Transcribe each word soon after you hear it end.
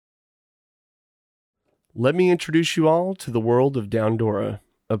Let me introduce you all to the world of Doundora,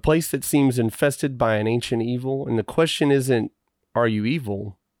 a place that seems infested by an ancient evil, and the question isn't, are you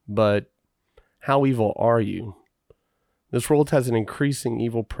evil, but how evil are you? This world has an increasing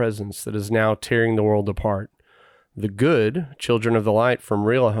evil presence that is now tearing the world apart. The good, children of the light from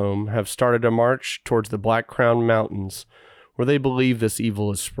Relahome, have started a march towards the Black Crown Mountains, where they believe this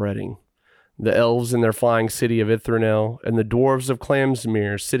evil is spreading. The elves in their flying city of Ithranel and the dwarves of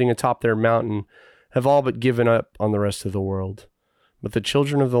Clamsmere sitting atop their mountain have all but given up on the rest of the world. But the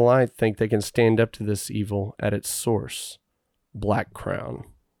children of the light think they can stand up to this evil at its source, Black Crown.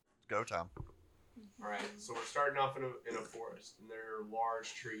 Go time. All right, so we're starting off in a forest, and there are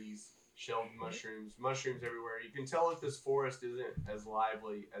large trees, shelved mushrooms everywhere. You can tell that this forest isn't as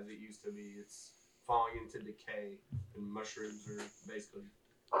lively as it used to be. It's falling into decay, and mushrooms are basically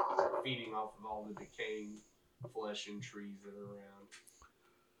feeding off of all the decaying flesh and trees that are around.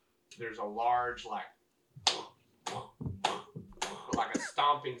 There's a large, like a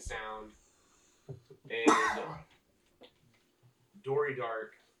stomping sound, and Dory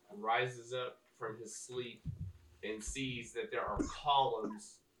Dark rises up from his sleep and sees that there are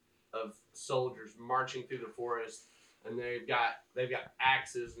columns of soldiers marching through the forest, and they've got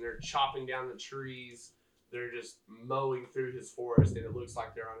axes, and they're chopping down the trees. They're just mowing through his forest, and it looks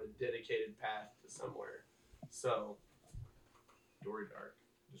like they're on a dedicated path to somewhere. So, Dory Dark,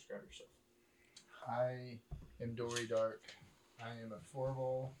 describe yourself. I am Dory Dark. I am a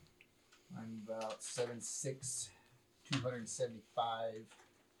Forval. I'm about 7'6", 275,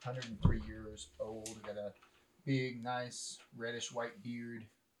 103 years old. I got a big, nice, reddish-white beard,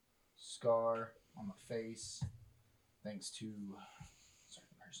 scar on my face, thanks to a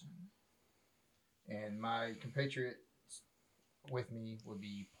certain person. And my compatriot with me would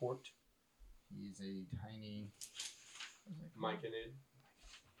be Port. He's a tiny... Myconid.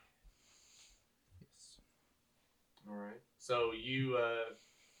 Yes. All right. So you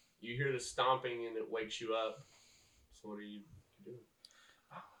hear the stomping and it wakes you up. So what are you doing?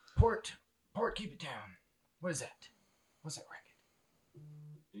 Port, keep it down. What is that? What's that racket?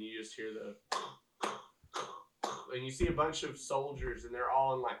 And you just hear and you see a bunch of soldiers, and they're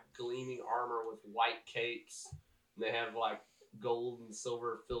all in like gleaming armor with white capes. And they have like gold and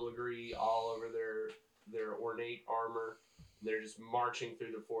silver filigree all over their ornate armor. And they're just marching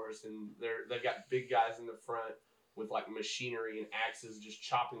through the forest, and they've got big guys in the front with like machinery and axes just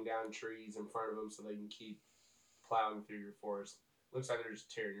chopping down trees in front of them so they can keep plowing through your forest. Looks like they're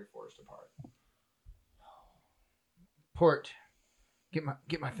just tearing your forest apart. Port, get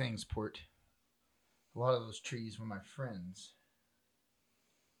my things, Port. A lot of those trees were my friends.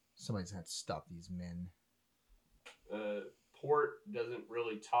 Somebody's had to stop these men. Port doesn't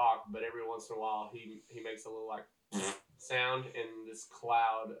really talk, but every once in a while he makes a little like sound, and this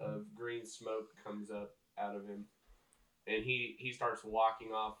cloud of green smoke comes up out of him, and he starts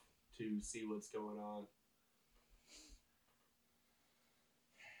walking off to see what's going on.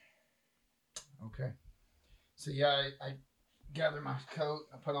 Okay. So yeah, I gather my coat,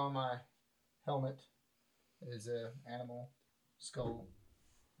 I put on my helmet. It is an animal skull.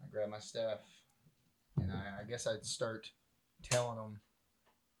 I grab my staff, and I guess I'd start telling them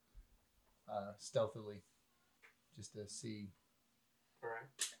stealthily, just to see. All right.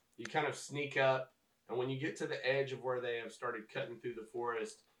 You kind of sneak up, and when you get to the edge of where they have started cutting through the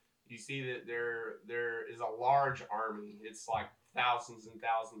forest, you see that there is a large army. It's like thousands and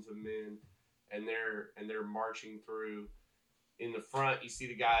thousands of men, and they're marching through. In the front, you see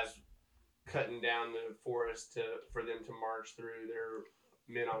the guys cutting down the forest for them to march through. They're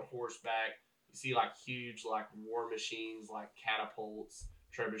men on horseback. You see like huge like war machines, like catapults,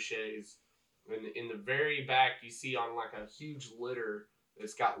 trebuchets. And in the very back, you see on like a huge litter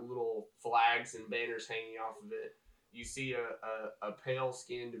that's got little flags and banners hanging off of it. You see a pale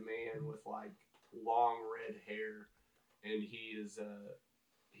skinned man with like long red hair, and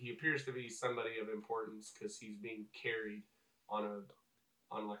he appears to be somebody of importance because he's being carried on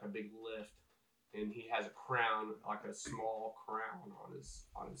like a big lift, and he has a crown, like a small crown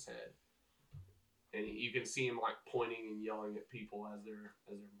on his head, and you can see him like pointing and yelling at people as they're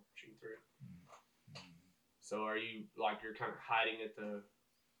marching through. So are you like you're kind of hiding at the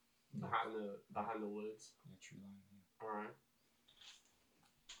behind the woods? Yeah, tree line. Yeah. All right.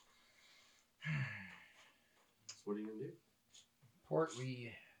 So what are you gonna do? Port,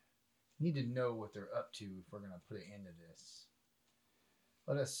 we need to know what they're up to if we're gonna put an end to this.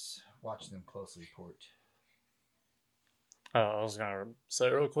 Let us watch them closely, Port. I was going to say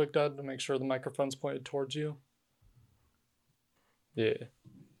real quick, Dad, to make sure the microphone's pointed towards you. Yeah.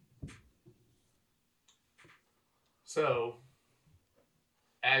 So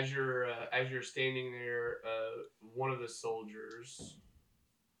as you're standing there, one of the soldiers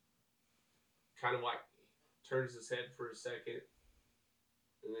kind of like turns his head for a second,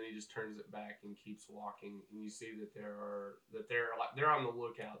 and then he just turns it back and keeps walking. And you see that they're on the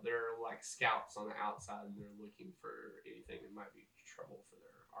lookout. There are like scouts on the outside, and they're looking for anything that might be trouble for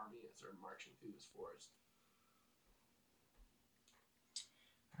their army as they're marching through this forest.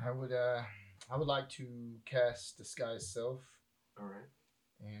 I would like to cast Disguise Self. All right.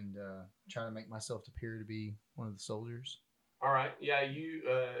 And try to make myself appear to be one of the soldiers. All right. Yeah, you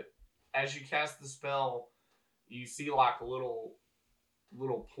as you cast the spell, you see like little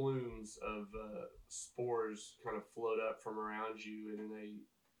plumes of spores kind of float up from around you, and then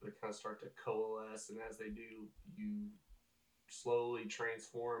they kind of start to coalesce, and as they do, you slowly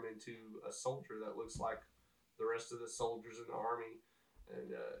transform into a soldier that looks like the rest of the soldiers in the army,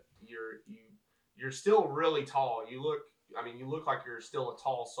 and you're still really tall. You look like you're still a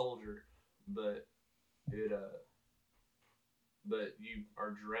tall soldier, but but you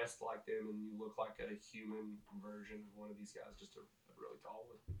are dressed like them, and you look like a human version of one of these guys, just a really tall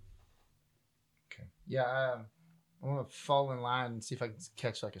one. Okay. Yeah, I want to fall in line and see if I can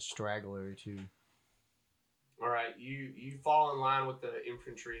catch like a straggler or two. All right, you fall in line with the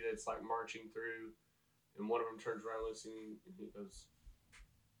infantry that's like marching through, and one of them turns around, looks at you, and he goes,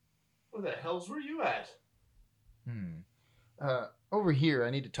 "Where the hell's were you at?" Over here.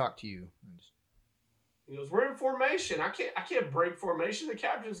 I need to talk to you. He goes, "We're in formation. I can't break formation. The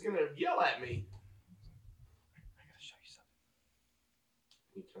captain's gonna yell at me." I gotta show you something.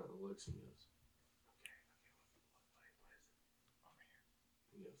 He kind of looks and goes, "Okay, what is it?" Over here.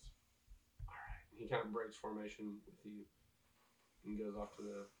 He goes, "All right." He kind of breaks formation with you and goes off to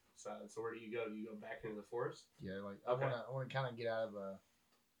the side. So where do you go? Do you go back into the forest? Yeah, like Okay. I want to kind of get out of a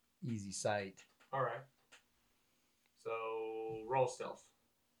easy sight. All right. So roll stealth.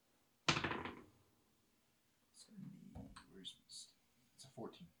 It's a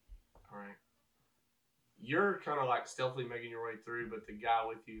 14. All right. You're kind of like stealthily making your way through, but the guy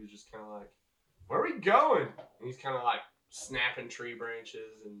with you is just kind of like, "Where are we going?" And he's kind of like snapping tree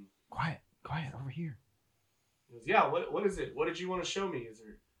branches and. Quiet, over here. He goes, "Yeah, what is it? What did you want to show me? Is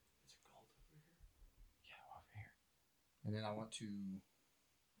there gold over here?" Yeah, over here. And then I want to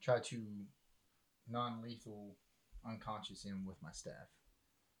try to non-lethal unconscious him with my staff.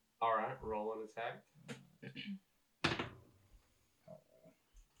 All right, roll an attack.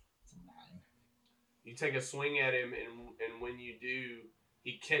 It's a 9. You take a swing at him, and when you do,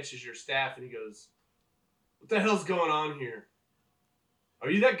 he catches your staff and he goes, "What the hell's going on here? Are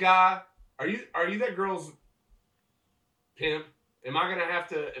you that guy? Are you that girl's pimp? Am I gonna have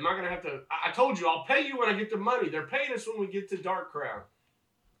to? I told you I'll pay you when I get the money. They're paying us when we get to Dark Crown,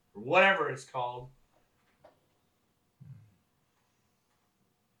 or whatever it's called."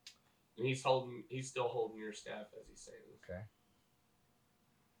 And he's still holding your staff as he's saying this. Okay.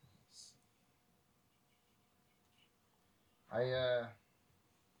 I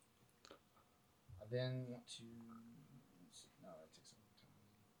then want to. No, that takes a long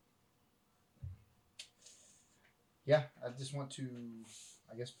time. Yeah, I just want to,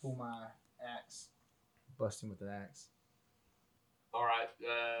 I guess, pull my axe, bust him with the axe. All right,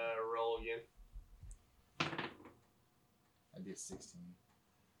 roll again. I did 16.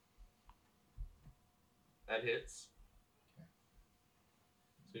 That hits. Okay.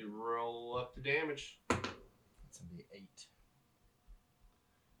 So you roll up the damage. That's gonna be 8.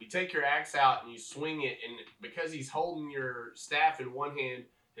 You take your axe out and you swing it, and because he's holding your staff in one hand,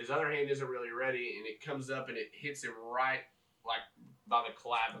 his other hand isn't really ready, and it comes up and it hits him right like by the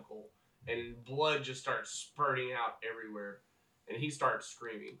clavicle, and blood just starts spurting out everywhere, and he starts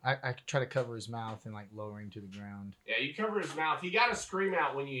screaming. I try to cover his mouth and like lower him to the ground. Yeah, you cover his mouth. He got to scream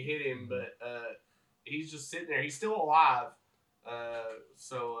out when you hit him, but he's just sitting there. He's still alive.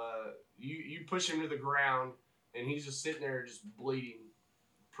 So you push him to the ground, and he's just sitting there just bleeding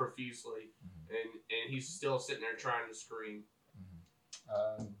profusely, and he's still sitting there trying to scream.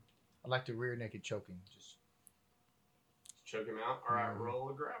 I'd like to rear naked choke him. Just choke him out. All right, roll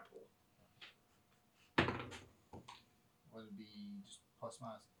a grapple. Would it be just plus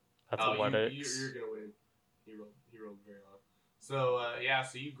minus? That's athletics. You're gonna win. He rolled very low. So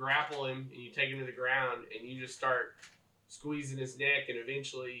so you grapple him and you take him to the ground and you just start squeezing his neck, and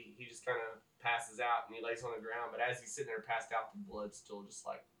eventually he just kind of passes out and he lays on the ground. But as he's sitting there passed out, the blood's still just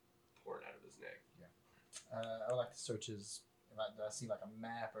like pouring out of his neck. Yeah. I would like to search his. Do I see like a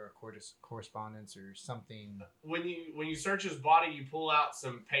map or a correspondence or something? When you search his body, you pull out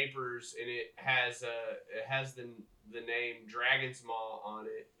some papers, and it has the name Dragon's Maw on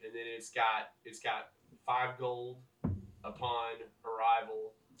it, and then it's got 5 gold upon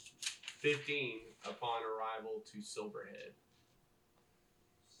arrival, 15 upon arrival to Silverhead.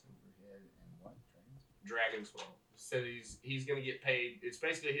 Silverhead and what? Dragon's Maw. So he's gonna get paid. It's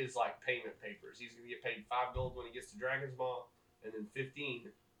basically his like payment papers. He's gonna get paid 5 gold when he gets to Dragon's Maw, and then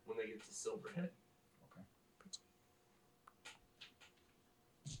 15 when they get to Silverhead. Okay.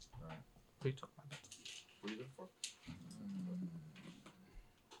 Right. What are you looking for?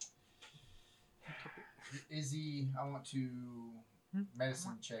 Is he? I want to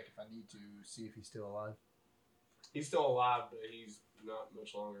medicine check if I need to see if he's still alive. He's still alive, but he's not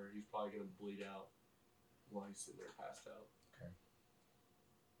much longer. He's probably gonna bleed out while he's sitting there passed out. Okay.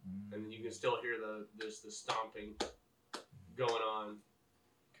 And then you can still hear the stomping going on.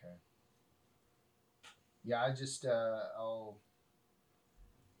 Okay. Yeah, I just I'll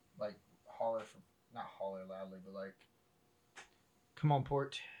like not holler loudly, but like, come on,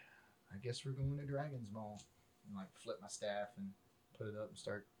 Port. I guess we're going to Dragon's Maw. And like flip my staff and put it up and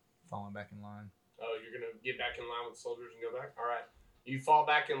start falling back in line. Oh, you're gonna get back in line with the soldiers and go back? All right. You fall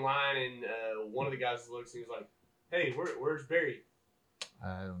back in line, and one of the guys looks and he's like, "Hey, where's Barry?"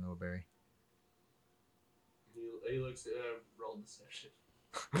 I don't know, Barry. He looks roll deception.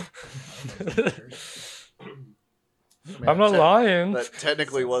 I'm not lying. That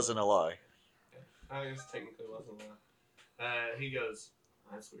technically wasn't a lie. I guess technically wasn't a lie. He goes,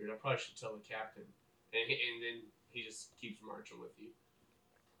 "That's weird. I probably should tell the captain." And then he just keeps marching with you.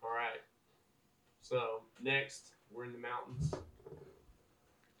 All right. So next, we're in the mountains.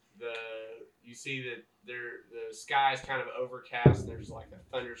 You see that the sky is kind of overcast. And there's like a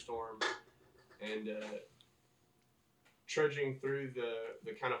thunderstorm, and trudging through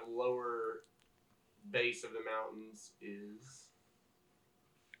the kind of lower base of the mountains is.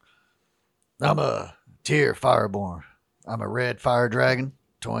 I'm a Tyr Fireborn. I'm a red fire dragon,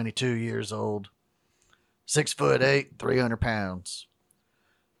 22 years old, 6'8", 300 pounds.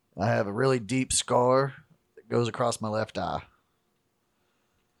 I have a really deep scar that goes across my left eye.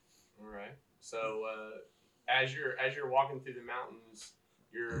 All right. So as you're walking through the mountains,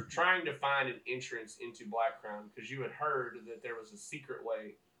 you're trying to find an entrance into Blackcrown because you had heard that there was a secret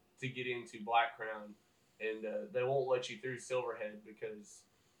way to get into Blackcrown, and they won't let you through Silverhead because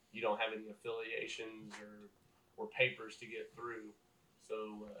you don't have any affiliations or papers to get through.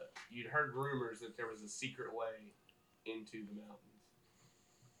 So you'd heard rumors that there was a secret way into the mountains.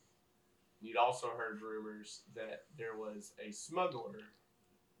 You'd also heard rumors that there was a smuggler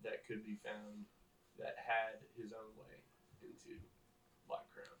that could be found that had his own way into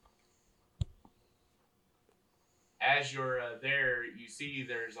Blackcrown. As you're there, you see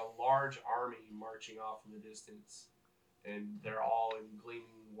there's a large army marching off in the distance, and they're all in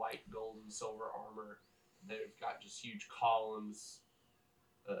gleaming white, gold, and silver armor. They've got just huge columns,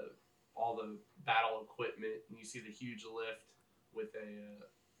 all the battle equipment, and you see the huge lift with a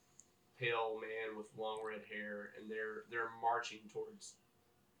pale man with long red hair, and they're marching towards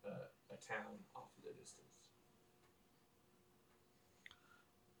a town off in the distance.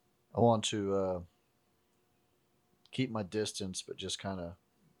 I want to keep my distance, but just kind of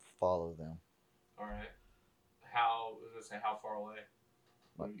follow them. All right. How far away?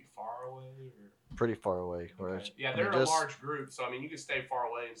 Maybe far away, or Pretty far away. okay. Yeah, they're a large group, so I mean, you can stay far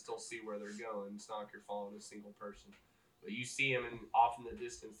away and still see where they're going. It's not like you're following a single person, but you see them, and off in the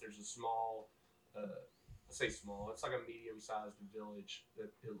distance, there's a small. I say small. It's like a medium-sized village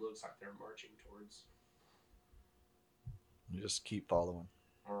that it looks like they're marching towards. Just keep following.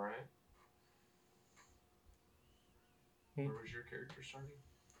 All right. Where was your character starting?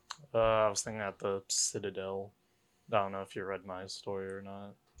 I was thinking at the Citadel. I don't know if you read my story or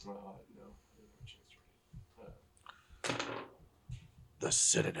not. No, I didn't have a chance to read it. The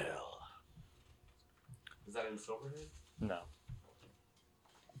Citadel. Is that in Silverhead? No.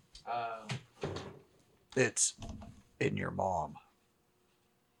 It's in your mom.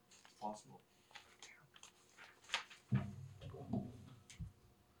 Possible.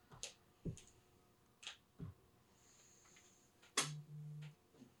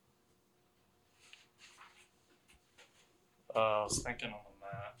 I was thinking on the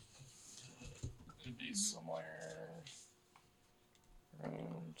map. It'd be somewhere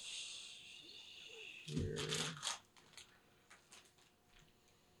around here.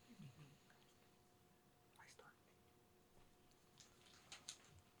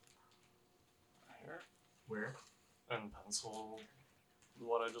 Here. Where? In pencil.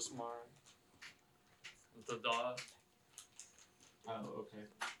 What I just marked. With the dot. Oh, okay.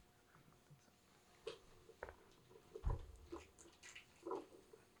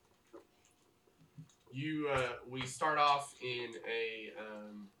 We start off in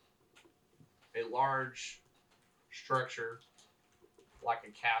a large structure, like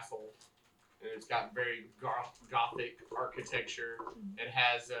a castle, and it's got very gothic architecture. It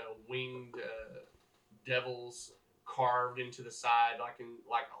has winged devils carved into the side,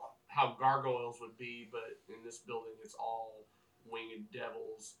 like how gargoyles would be, but in this building it's all winged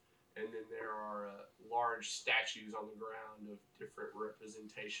devils. And then there are large statues on the ground of different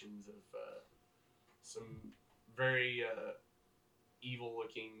representations of some very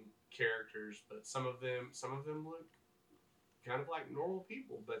evil-looking characters, but some of them look kind of like normal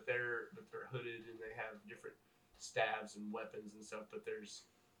people, but they're hooded and they have different stabs and weapons and stuff. But there's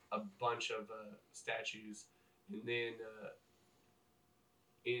a bunch of statues, and then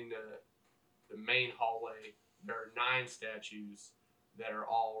in the main hallway there are 9 statues that are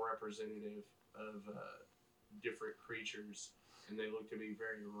all representative of different creatures, and they look to be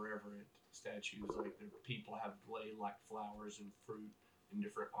very reverent statues. Like the people have laid like flowers and fruit and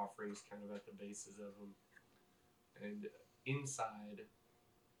different offerings kind of at the bases of them. And inside,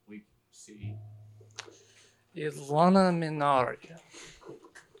 we see Ilana Minari,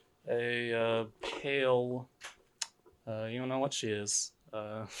 a pale. You don't know what she is,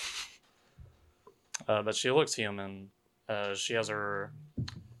 but she looks human. She has her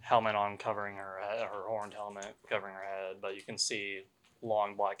helmet on, covering her head, her horned helmet covering her head, but you can see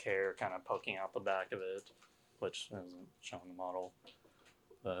long black hair kind of poking out the back of it, which isn't shown in the model.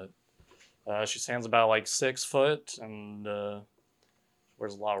 But she stands about like 6 foot and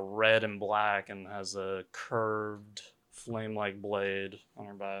wears a lot of red and black and has a curved flame-like blade on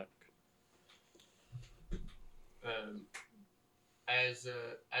her back. As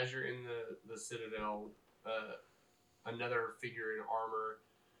you're in the citadel, another figure in armor.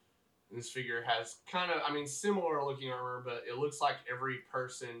 And this figure has kind of, similar looking armor, but it looks like every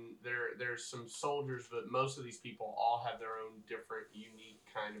person there's some soldiers, but most of these people all have their own different, unique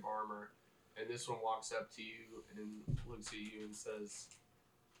kind of armor. And this one walks up to you and looks at you and says,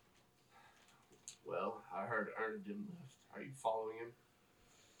 "Well, I heard Ernadim left. Are you following him?"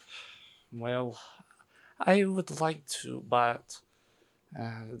 Well, I would like to, but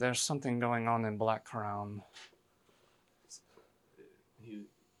there's something going on in Black Crown.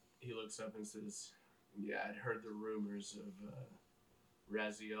 He looks up and says, "Yeah, I'd heard the rumors of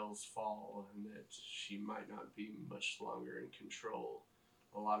Raziel's fall and that she might not be much longer in control.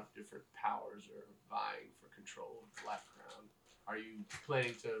 A lot of different powers are vying for control of Black Crown. Are you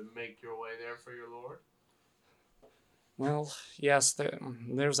planning to make your way there for your lord?" Well, yes,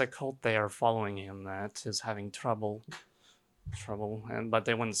 there's a cult they are following him that is having trouble, but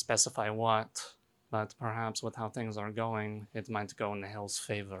they wouldn't specify what. But perhaps with how things are going, it might go in the Hell's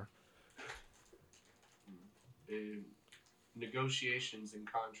favor. Negotiations and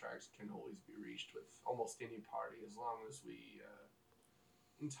contracts can always be reached with almost any party as long as we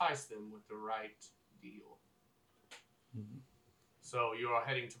entice them with the right deal. Mm-hmm. So you are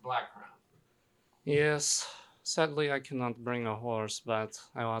heading to Black Crown? Yes. Sadly, I cannot bring a horse, but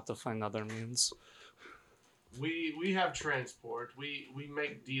I will have to find other means. We have transport. We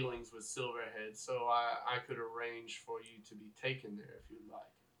make dealings with Silverhead, so I could arrange for you to be taken there if you'd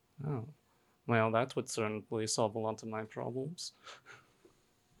like. Oh. Well, that would certainly solve a lot of my problems.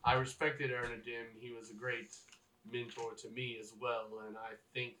 I respected Ernadim. He was a great mentor to me as well, and I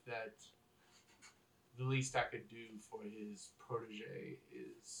think that the least I could do for his protege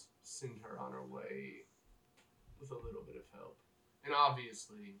is send her on her way with a little bit of help. And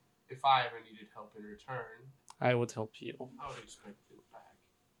obviously, if I ever needed help in return, I would help you. I would expect it back.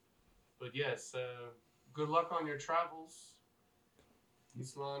 But yes, good luck on your travels,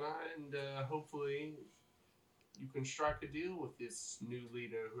 Islana, and hopefully you can strike a deal with this new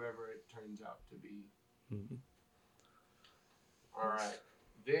leader, whoever it turns out to be. Mm-hmm. All right.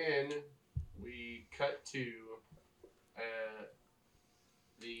 Then we cut to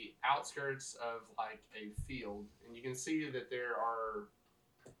the outskirts of like a field, and you can see that there are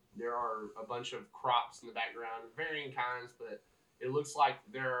a bunch of crops in the background, varying kinds, but it looks like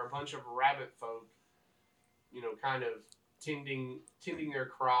there are a bunch of rabbit folk, kind of tending their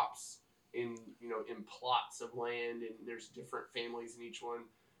crops in plots of land, and there's different families in each one.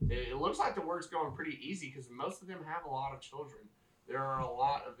 It looks like the work's going pretty easy because most of them have a lot of children. There are a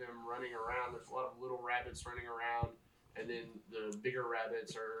lot of them running around. There's a lot of little rabbits running around, and then the bigger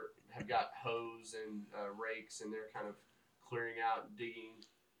rabbits have got hoes and rakes, and they're kind of clearing out,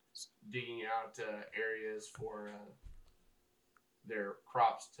 digging out areas for their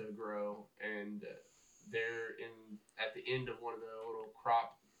crops to grow. And they're at the end of one of the little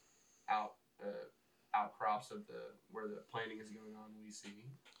crop outcrops of where the planting is going on. We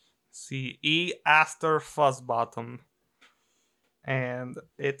see E. Aster Fuzzbottom. And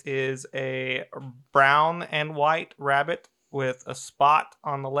it is a brown and white rabbit with a spot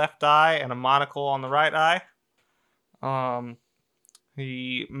on the left eye and a monocle on the right eye.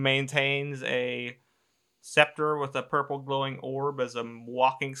 He maintains a scepter with a purple glowing orb as a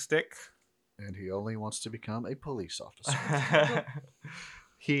walking stick. And he only wants to become a police officer.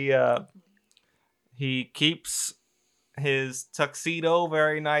 He keeps his tuxedo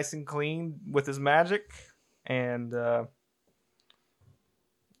very nice and clean with his magic, and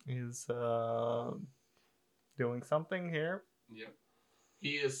is doing something here. Yep. He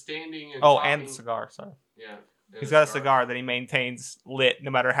is standing and Oh, talking. and the cigar. Sorry, Yeah. and he's got a cigar that he maintains lit no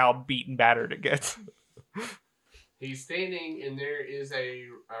matter how beaten battered it gets. He's standing, and there is a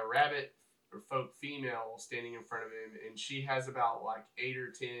rabbit or folk female standing in front of him, and she has about like 8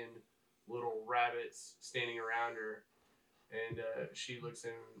 or 10 little rabbits standing around her. And she looks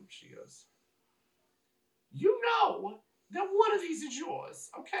at him and she goes, "You know that one of these is yours,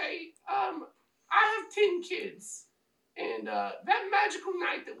 okay? I have 10 kids, and that magical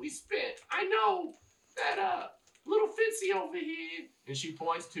night that we spent, I know that little Fitzy over here," and she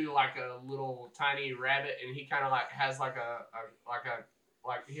points to like a little tiny rabbit, and he kind of like has like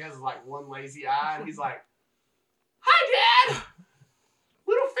he has like one lazy eye, and he's like, "Hi, Dad.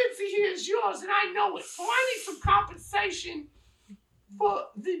 Little Fitzy here is yours, and I know it. So I need some compensation for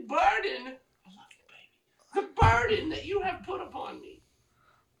the burden. I love you, baby. The burden that you have put upon me."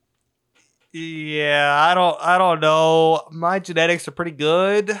 Yeah, I don't know. My genetics are pretty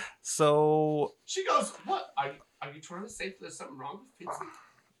good, so She goes, "What? Are you trying to say there's something wrong with Fitzy?"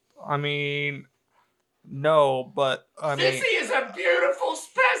 I mean, no, but I mean, Fitzy is a beautiful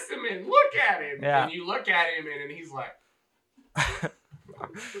specimen. Look at him. Yeah. And you look at him, and he's like,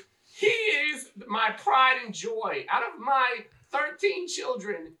 he is my pride and joy. Out of my 13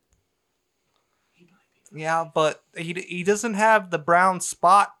 children, he might be. yeah, but he doesn't have the brown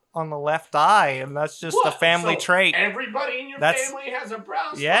spot on the left eye, and that's just a What? family So trait. Everybody in your That's- family has a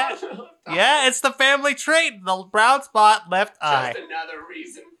brown Yeah. spot. on the left eye? Yeah, it's the family trait. The brown spot, left eye. Just another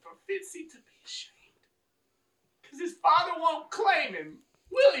reason for Fitzy to be ashamed. Because his father won't claim him.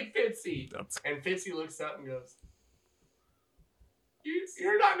 Will he, Fitzy? And Fitzy looks up and goes,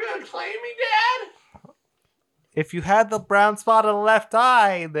 You're not going to claim me, Dad? If you had the brown spot on the left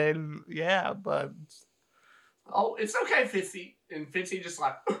eye, then yeah, but Oh, it's okay, Fitzy. And Fitzy just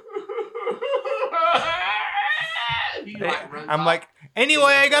like, he like runs I'm off. like,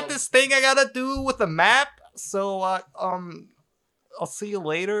 anyway, I got this thing I gotta do with the map, so I'll see you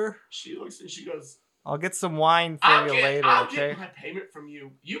later. She looks and she goes, I'll get some wine for you later, I'll okay? get my payment from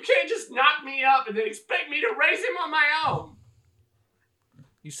you. You can't just knock me up and then expect me to raise him on my own.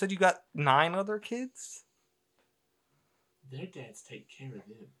 You said you got 9 other kids? Their dads take care of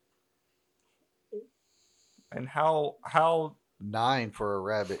them. And how 9 for a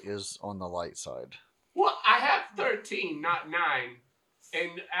rabbit is on the light side. Well, I have 13, not 9.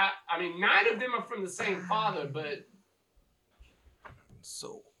 And I mean, 9 of them are from the same father, but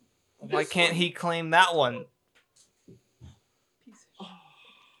so why can't he claim that one?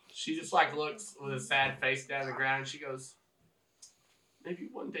 she just like looks with a sad face down the ground and she goes, maybe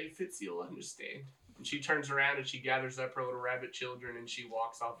one day Fitzy will understand. And she turns around and she gathers up her little rabbit children and she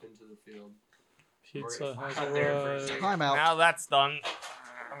walks off into the field. Pizza We're has out there for a arrived. second. Time out. Now that's done.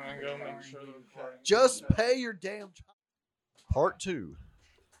 I'm gonna go make sure the Just pay your damn job. Part 2.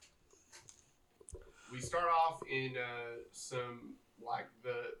 We start off in some like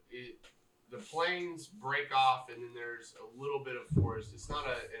the plains break off and then there's a little bit of forest. It's not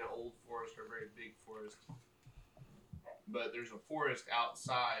an old forest or a very big forest, but there's a forest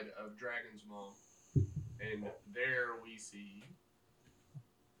outside of Dragon's Maw, and there we see.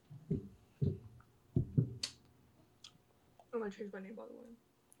 I'm gonna change my name, by the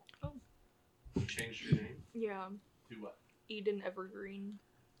way. You changed your name Yeah, to what? Eden Evergreen.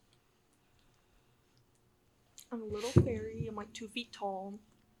 I'm a little fairy. I'm like 2 feet tall.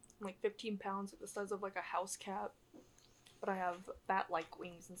 I'm like 15 pounds, the size of like a house cat. But I have bat-like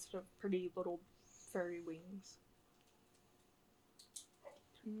wings instead of pretty little fairy wings.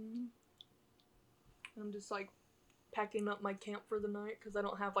 I'm just like packing up my camp for the night because I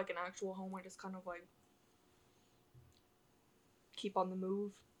don't have like an actual home. I just kind of like keep on the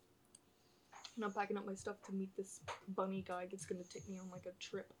move. And I'm packing up my stuff to meet this bunny guy that's gonna take me on like a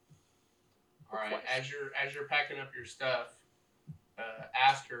trip. All right, as you're packing up your stuff,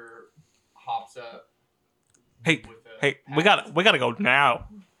 Aster hops up. Hey, with a hey, we gotta go now.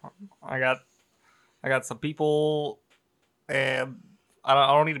 I got some people, and I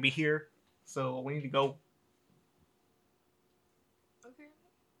don't need to be here, so we need to go. Okay.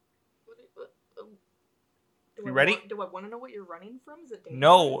 Do You I ready? do I want to know what you're running from? Is it dangerous?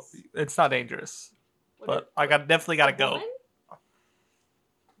 No, it's not dangerous, What but is- I definitely gotta a go. woman?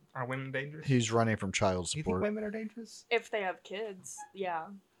 Are women dangerous? He's running from child Do you think support. women are dangerous? If they have kids, yeah,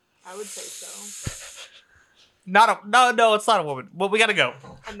 I would say so. No, it's not a woman. Well, we gotta go.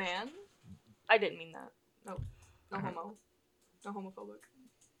 A man? I didn't mean that. No, no homo, no homophobic.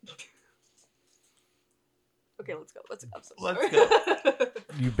 Okay, let's go. Let's go. I'm so Let's sorry.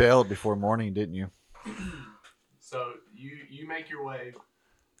 You bailed before morning, didn't you? So you make your way.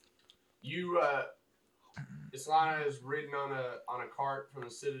 You Islana is ridden on a cart from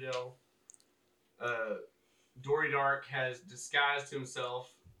the Citadel. Dory Dark has disguised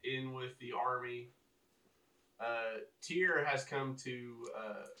himself in with the army. Tyr has come to.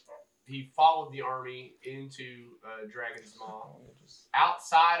 He followed the army into Dragon's Maw.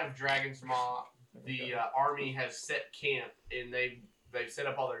 Outside of Dragon's Maw, the army has set camp, and they've set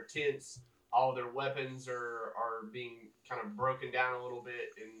up all their tents. All their weapons are being kind of broken down a little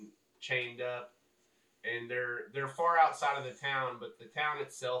bit and chained up, and they're far outside of the town. But the town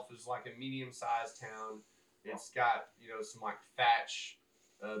itself is like a medium-sized town. It's got some like thatch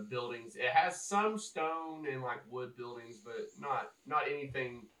buildings. It has some stone and like wood buildings, but not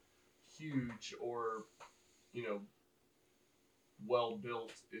anything huge or well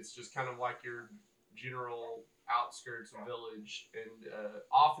built. It's just kind of like your general outskirts village, and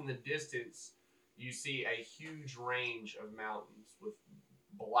off in the distance you see a huge range of mountains with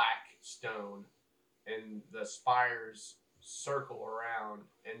black stone, and the spires circle around,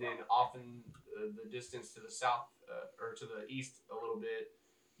 and then off in the distance to the south or to the east a little bit,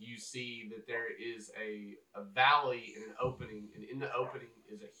 you see that there is a valley and an opening, and in the opening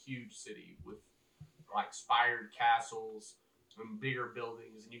is a huge city with like spired castles and bigger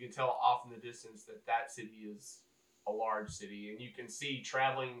buildings, and you can tell off in the distance that city is a large city. And you can see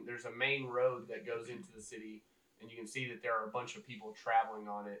traveling, there's a main road that goes into the city, and you can see that there are a bunch of people traveling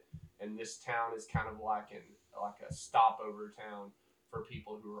on it, and this town is kind of like a stopover town for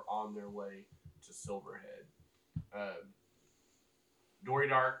people who are on their way to Silverhead. Dory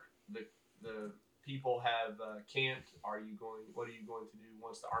Dark, the people have camped. What are you going to do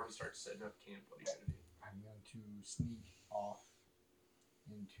once the army starts setting up camp? What are you going to do? I'm going to sneak off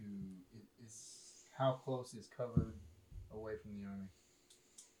into. How close is covered away from the army?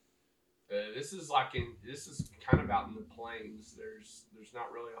 This is kind of out in the plains. There's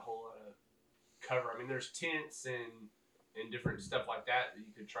not really a whole lot of cover. I mean, there's tents and different stuff like that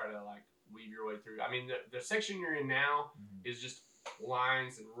you could try to like weave your way through. I mean, the section you're in now is just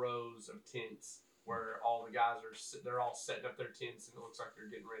lines and rows of tents where all the guys they're all setting up their tents, and it looks like they're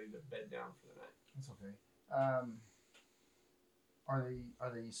getting ready to bed down for the night. That's okay.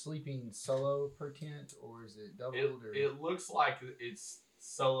 Are they sleeping solo per tent, or is it doubled? It looks like it's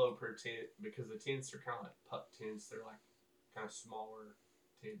solo per tent because the tents are kind of like pup tents. They're like kind of smaller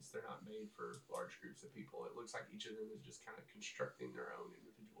tents. They're not made for large groups of people. It looks like each of them is just kind of constructing their own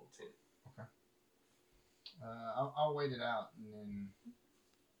individual tent. Okay. I'll wait it out, and then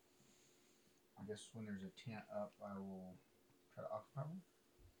I guess when there's a tent up, I will try to occupy one.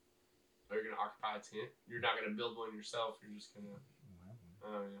 They're going to occupy a tent. You're not going to build one yourself. You're just going to...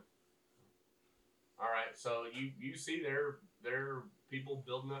 Oh, yeah. All right. So you see there are people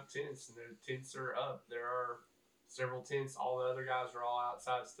building up tents, and their tents are up. There are several tents. All the other guys are all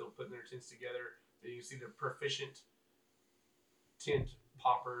outside still putting their tents together. Then you see the proficient tent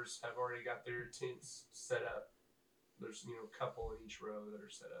poppers have already got their tents set up. There's a couple in each row that are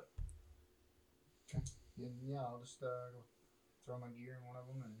set up. Okay. Yeah, I'll just throw my gear in one of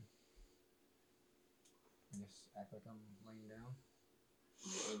them and I guess act like I'm laying down.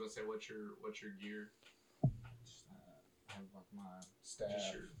 I was gonna say, what's your gear? Just, I have like my staff.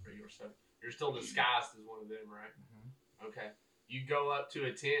 Just your regular stuff. You're still disguised as one of them, right? Mm-hmm. Okay. You go up to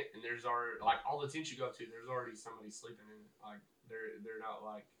a tent, and there's already like all the tents you go to. There's already somebody sleeping in it. Like they're not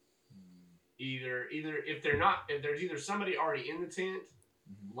like either if there's either somebody already in the tent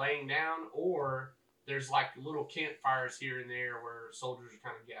laying down, or there's like little campfires here and there where soldiers are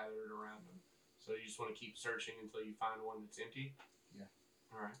kind of gathered around them. So you just want to keep searching until you find one that's empty. Yeah.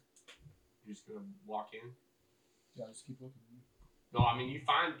 All right. You're just gonna walk in. Yeah, I'll just keep looking. No, I mean you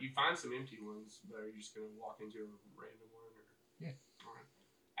find some empty ones, but are you just gonna walk into a random one? Or? Yeah. All right.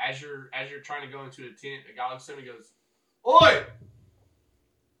 As you're trying to go into a tent, a guy looks at him and goes, "Oi!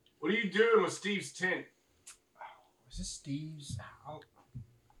 What are you doing with Steve's tent?" Is this Steve's? I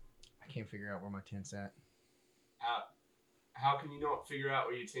can't figure out where my tent's at. How can you not figure out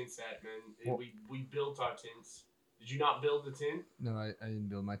where your tent's at, man? Well, we built our tents. Did you not build the tent? No, I didn't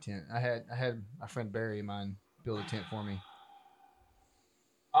build my tent. I had my friend Barry of mine build a tent for me.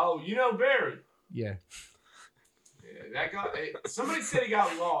 Oh, you know Barry. Yeah. Yeah, that guy. Somebody said he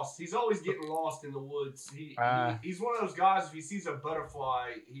got lost. He's always getting lost in the woods. He's one of those guys. If he sees a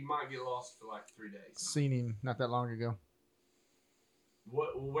butterfly, he might get lost for like 3 days. Seen him not that long ago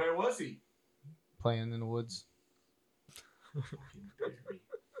What? Where was he? playing in the woods. Jesus.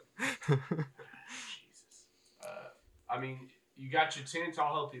 I mean, you got your tent.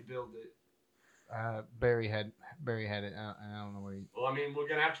 I'll help you build it. Barry had it. I don't know where he. Well, I mean, we're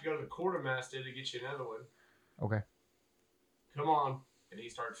gonna have to go to the quartermaster to get you another one. Okay. Come on. And he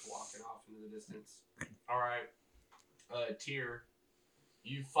starts walking off into the distance. All right. Tyr,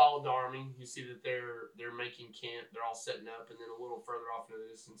 you followed the army. You see that they're making camp. They're all setting up, and then a little further off in the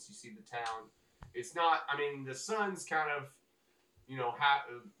distance, you see the town. It's not. I mean, the sun's kind of,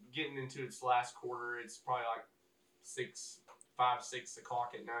 getting into its last quarter. It's probably like 6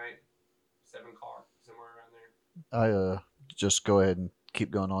 o'clock at night, 7 o'clock, somewhere around there. I just go ahead and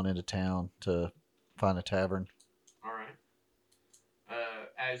keep going on into town to find a tavern. All right.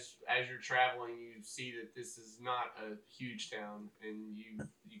 As you're traveling, you see that this is not a huge town, and you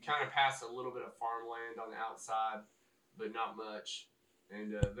kind of pass a little bit of farmland on the outside, but not much.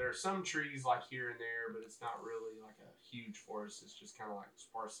 And there are some trees like here and there, but it's not really like a huge forest. It's just kind of like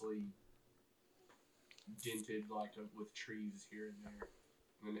sparsely dented, with trees here and there.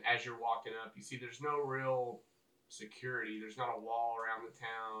 And then as you're walking up, you see there's no real security. There's not a wall around the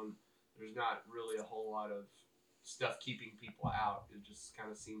town. There's not really a whole lot of stuff keeping people out. It just kind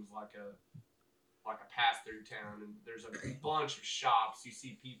of seems like a pass-through town. And there's a bunch of shops. You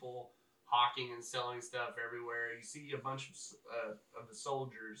see people hawking and selling stuff everywhere. You see a bunch of the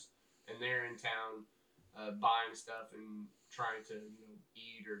soldiers, and they're in town buying stuff and trying to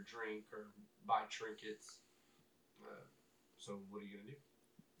eat or drink or buy trinkets. So what are you gonna do?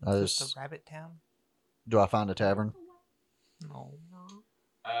 Is this the rabbit town? Do I find a tavern? No.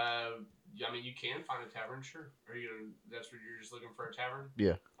 I mean, you can find a tavern, sure. Are you gonna? That's what you're just looking for, a tavern?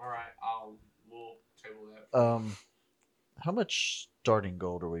 Yeah. All right, we'll table that. How much starting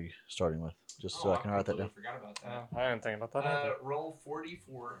gold are we starting with? Just so I can write that down. Forgot about that. I didn't think about that. either. Roll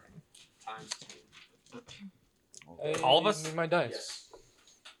 44 times 10. Hey, All of us? Need my dice. Yes.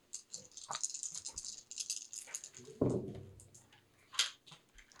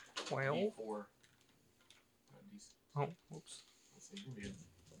 Well. 4. Oh, whoops.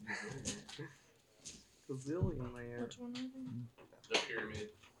 Gazillion there. Which one are they? The pyramid.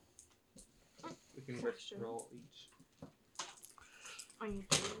 We can Question. roll each. I need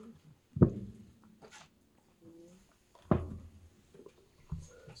to.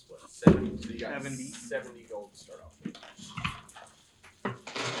 That's what, 70. So you got 70 gold to start off with.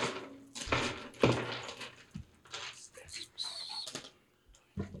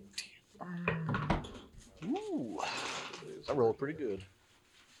 Ooh, I rolled pretty good.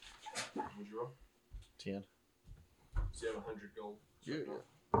 What'd you roll? 10. So you have 100 gold. Yeah.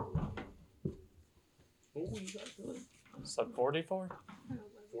 Oh, you got good. So 44?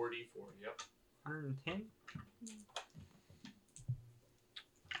 44, yep. 110?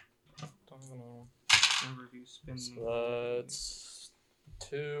 Don't even know. Number of you spending. So that's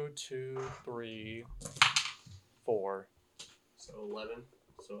 2, 2, 3, 4. So 11.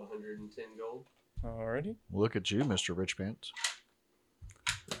 So 110 gold. Alrighty. Look at you, Mr. Rich Pants.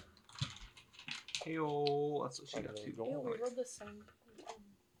 Heyo, that's what she got too. Yeah, we rolled the same.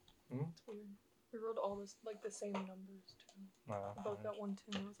 Hmm? It's weird. We rolled all this the same numbers too. Both got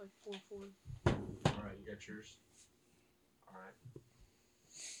 110. It was like 4 4. All right, you got yours. All right.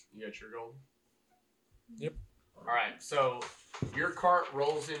 You got your gold? Yep. All right, so your cart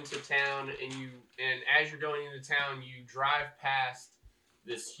rolls into town, and as you're going into town, you drive past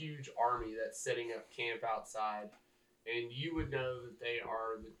this huge army that's setting up camp outside, and you would know that they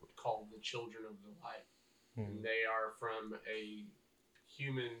are called the Children of the Light, and they are from a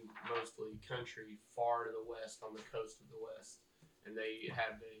human, mostly country far to the west, on the coast of the west, and they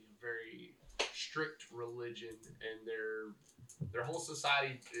have a very strict religion, and their whole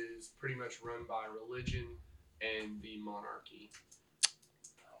society is pretty much run by religion and the monarchy.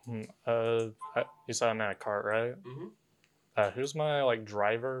 You said I'm in a cart, right? Mm-hmm. Who's my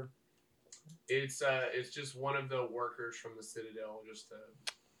driver? It's just one of the workers from the Citadel.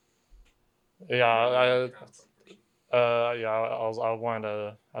 Yeah, I wanted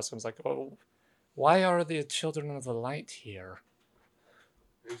to ask him. It's like, oh, why are the Children of the Light here?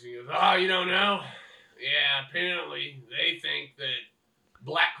 And she goes, "Oh, you don't know? Yeah, apparently they think that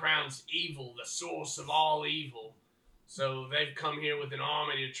Blackcrown's evil, the source of all evil. So they've come here with an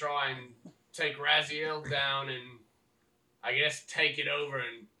army to try and take Raziel down and, I guess, take it over."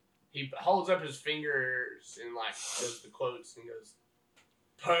 And he holds up his fingers and does the quotes and goes,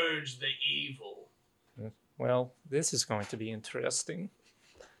 "Purge the evil." Well, this is going to be interesting.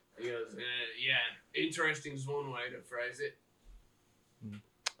 He goes, yeah, interesting is one way to phrase it.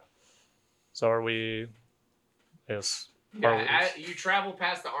 So are we? Yes. Yeah, you travel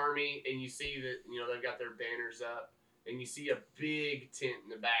past the army and you see that they've got their banners up, and you see a big tent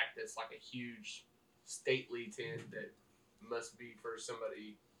in the back that's like a huge, stately tent that must be for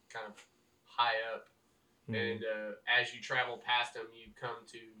somebody kind of high up. Mm. And as you travel past them, you come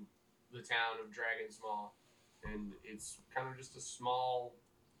to the town of Dragon's Maw, and it's kind of just a small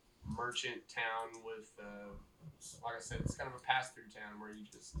merchant town with, like I said, it's kind of a pass-through town where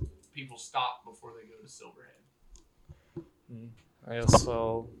people stop before they go to Silverhead. I guess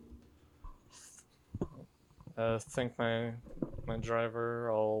I'll thank my driver.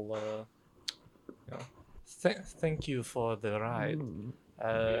 I'll thank you for the ride. And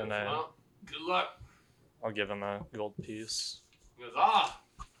Well, good luck. I'll give him a gold piece. He goes,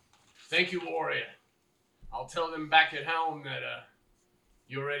 thank you, warrior. I'll tell them back at home that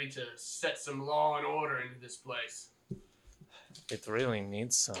you're ready to set some law and order into this place. It really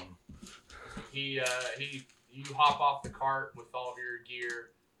needs some. You hop off the cart with all of your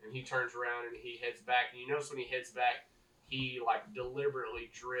gear, and he turns around and he heads back. And you notice when he heads back, he like deliberately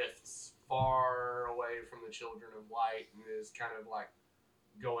drifts far away from the Children of Light and is kind of like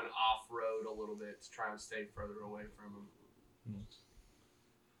going off road a little bit to try and stay further away from them.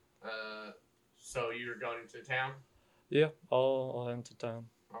 So you're going into town? Yeah, I'll enter town.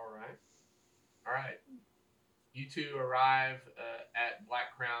 All right. You two arrive at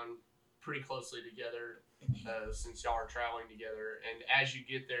Black Crown pretty closely together, since y'all are traveling together. And as you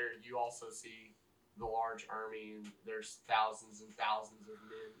get there, you also see the large army, and there's thousands and thousands of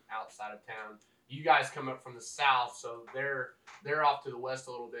men outside of town. You guys come up from the south, so they're off to the west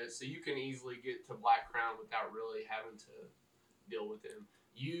a little bit, so you can easily get to Black Crown without really having to deal with them.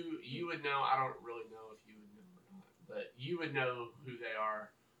 You would know. I don't really know if you would know or not, but you would know who they are.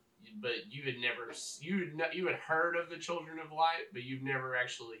 But you had heard of the Children of Light, but you've never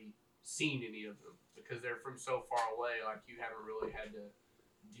actually seen any of them because they're from so far away. Like you haven't really had to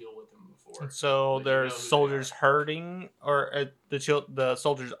deal with them before. So But there's you know who soldiers they hurting, or the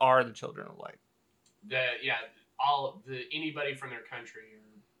soldiers are the Children of Light. Anybody from their country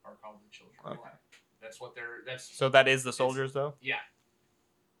are called the Children of Okay. Light. That's what they're. That's So that is the soldiers, though. yeah.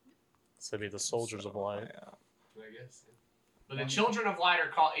 So be the soldiers of light. Yeah. I guess. But the Children of Light are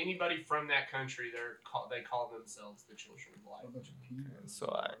called anybody from that country. They call themselves the Children of Light. A bunch of peas. So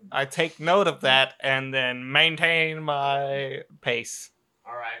I take note of that and then maintain my pace.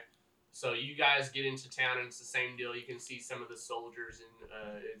 All right. So you guys get into town, and it's the same deal. You can see some of the soldiers, and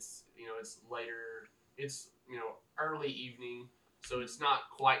it's later. It's early evening, so it's not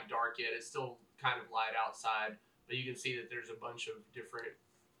quite dark yet. It's still kind of light outside, but you can see that there's a bunch of different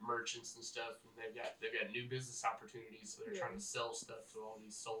merchants and stuff, and they've got new business opportunities. So they're trying to sell stuff to all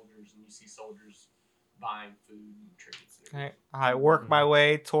these soldiers, and you see soldiers buying food and trinkets. Okay. I work my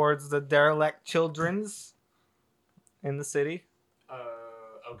way towards the derelict children's in the city.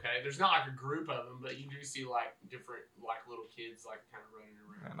 Okay. There's not like a group of them, but you do see like different little kids like kind of running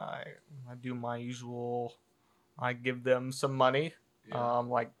around. And I do my usual. I give them some money, Yeah.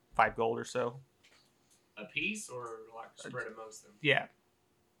 like 5 gold or so. A piece or like spread amongst them. Yeah,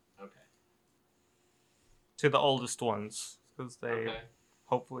 Okay. to the oldest ones because they Okay.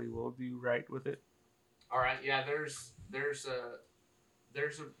 hopefully will do right with it. All right. Yeah. There's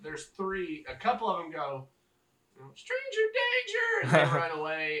 3. A couple of them go, stranger danger, and they run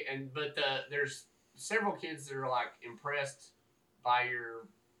away. But there's several kids that are like impressed by your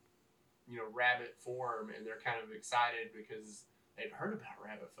rabbit form, and they're kind of excited because they've heard about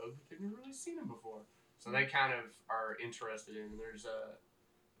rabbit folk, but they've never really seen them before. So they kind of are interested in. There's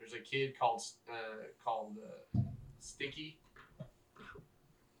a kid called Sticky.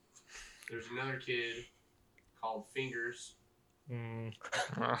 There's another kid called Fingers,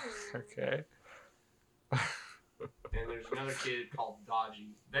 Okay. and there's another kid called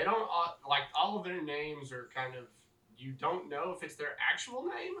Dodgy. They don't all of their names are kind of, you don't know if it's their actual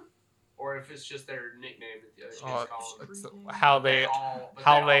name or if it's just their nickname that the other kids call them. It's Everything. how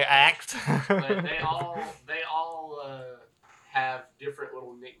they act. But they all have different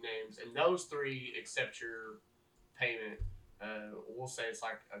little nicknames, and those 3 accept your payment. We'll say it's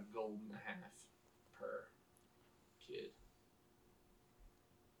like $1.50 gold per kid,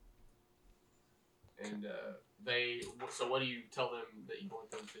 and So what do you tell them that you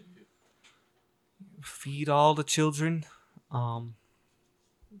want them to do? Feed all the children.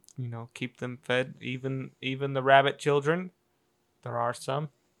 Keep them fed. Even the rabbit children. There are some.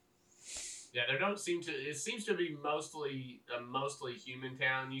 Yeah, there don't seem to. It seems to be mostly a mostly human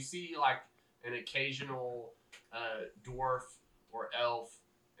town. You see like an occasional dwarf or elf,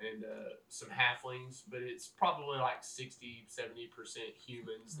 and some halflings, but it's probably like 60-70%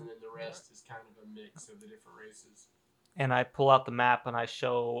 humans, and then the rest is kind of a mix of the different races. And I pull out the map and I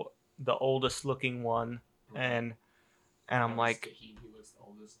show the oldest looking one, and I'm like, Sticky, he looks the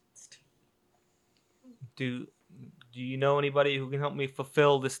oldest. do you know anybody who can help me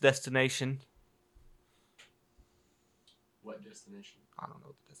fulfill this destination? What destination? I don't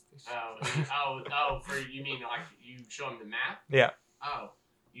know the destination. For you mean like you show him the map? Yeah. Oh,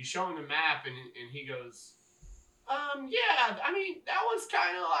 you show him the map, and he goes, yeah, I mean, that one's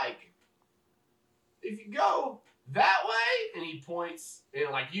kind of like, if you go that way, and he points, and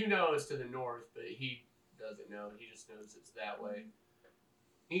like, it's to the north, but he doesn't know, he just knows it's that way.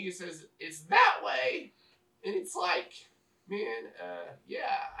 He says, it's that way, and it's like, man,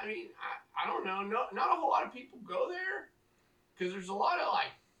 yeah, I mean, I don't know, not a whole lot of people go there, because there's a lot of,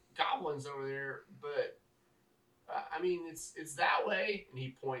 like, goblins over there, but I mean, it's that way, and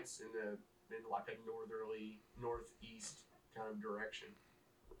he points in like a northeast kind of direction.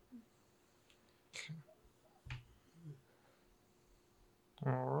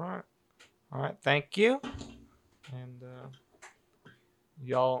 All right. Thank you. And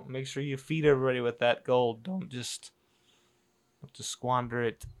y'all make sure you feed everybody with that gold. Don't just squander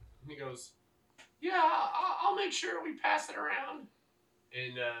it. And he goes, yeah, I'll make sure we pass it around.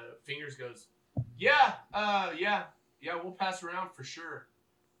 And Fingers goes, yeah, we'll pass around for sure.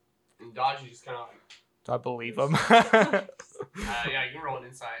 And Dodgy just kind of like, Do I believe him? yeah, you can roll an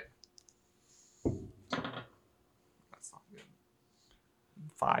insight. That's not good.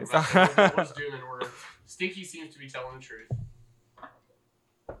 5. We'll just do them in order. Stinky seems to be telling the truth.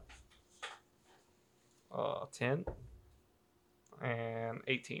 10 and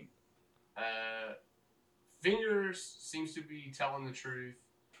 18. Fingers seems to be telling the truth.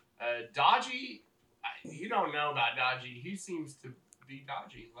 Dodgy, you don't know about Dodgy. He seems to be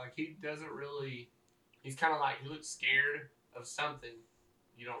dodgy. Like, he doesn't really... He's kind of like, he looks scared of something.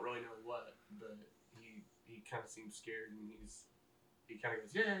 You don't really know what, but he kind of seems scared, and he kind of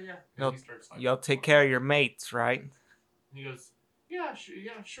goes, yeah. And he starts, like, Y'all take care of your mates, right? And he goes, yeah, sure,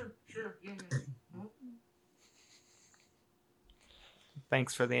 yeah. Huh?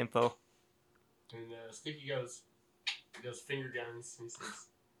 Thanks for the info. And Sticky goes, he does finger guns, and he says,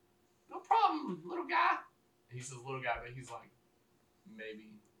 no problem, little guy. And he says little guy, but he's like,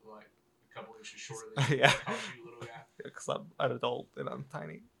 maybe, like, a couple inches shorter than you. Yeah. He calls you little guy. Because I'm an adult and I'm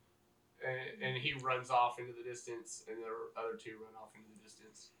tiny. And he runs off into the distance, and the other two run off into the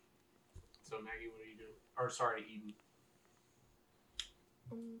distance. So, Maggie, what are you doing? Or, sorry, Eden.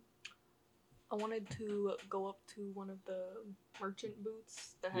 I wanted to go up to one of the merchant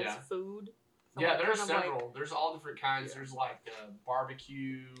booths that has Yeah. food. Yeah, there's kind of several. There's all different kinds. Yeah. There's like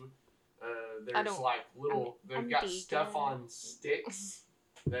barbecue. There's don't- like little. They've I'm got vegan. stuff on sticks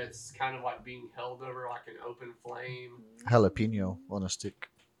that's kind of like being held over like an open flame. Jalapeno on a stick.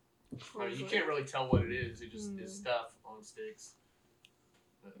 You can't really tell what it is. It just is stuff on sticks.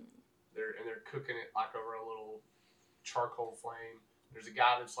 They're cooking it like over a little charcoal flame. There's a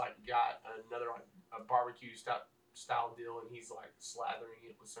guy that's like got another like a barbecue style deal, and he's like slathering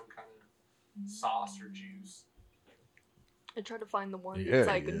it with some kind of sauce or juice. I tried to find the one Yeah, that's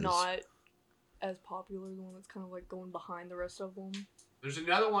like he is. not as popular, the one that's kind of like going behind the rest of them. There's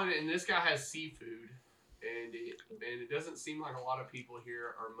another one, and this guy has seafood, and it doesn't seem like a lot of people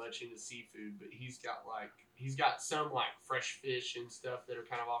here are much into seafood, but he's got some like fresh fish and stuff that are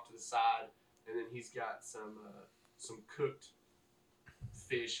kind of off to the side, and then he's got some cooked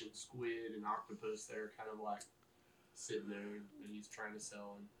fish and squid and octopus that are kind of like sitting there, and he's trying to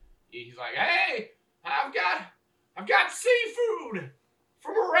sell, and he's like, "Hey, I've got seafood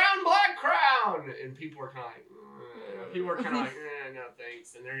from around Black Crown," and people are kind of like, no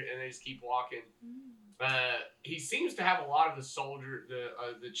thanks, and they just keep walking. He seems to have a lot of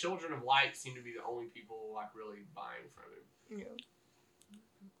the Children of Light seem to be the only people like really buying from him. Yeah.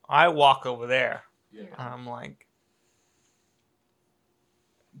 I walk over there. Yeah. And I'm like,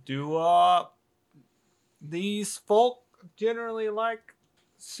 do these folk generally like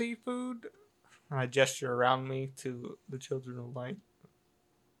seafood? And I gesture around me to the Children of Light.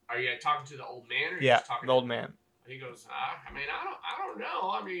 Are you talking to the old man, or you Yeah, just talking the to old him? man. He goes, I don't know.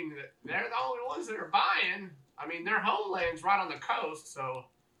 I mean, they're the only ones that are buying. I mean, their homeland's right on the coast, so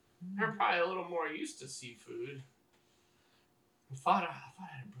they're probably a little more used to seafood. I thought I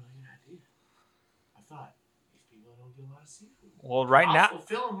had a brilliant idea. I thought these people don't get a lot of seafood. Well, I'll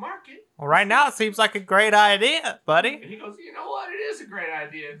fulfill a market. right now it seems like a great idea, buddy. And he goes, you know what? It is a great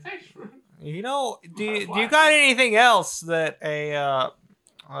idea. Thanks for. You know, do you got anything else that a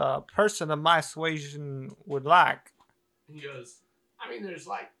a person of my suasion would like. And he goes, I mean, there's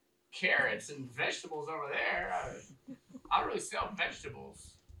like carrots and vegetables over there. I don't really sell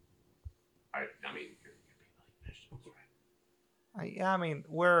vegetables. I mean, you're like vegetables, right? Yeah, I mean,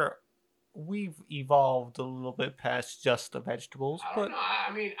 we've evolved a little bit past just the vegetables, I but don't know.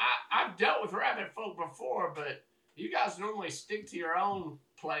 I mean, I've dealt with rabbit folk before, but you guys normally stick to your own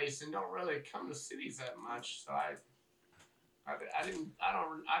place and don't really come to cities that much. So I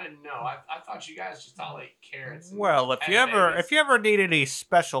didn't know. I thought you guys just all ate carrots. And well, if had you ever babies. need any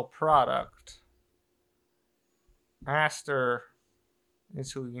special product, Aster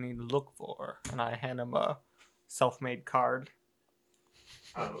is who you need to look for. And I hand him a self-made card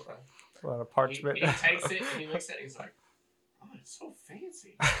Oh, okay. on a parchment. He takes it and he looks at it. He's like, "Oh, it's so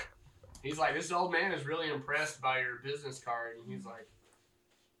fancy." He's like, "This old man is really impressed by your business card," and he's like,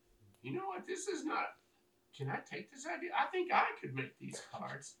 "You know what? This is not. Can I take this idea? I think I could make these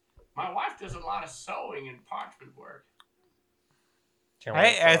cards. My wife does a lot of sewing and parchment work." Can't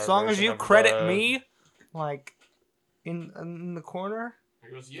wait Hey, for as our long as version you of credit the- me, like in the corner He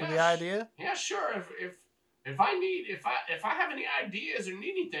goes, for "Yeah, the idea. yeah, sure. If I have any ideas or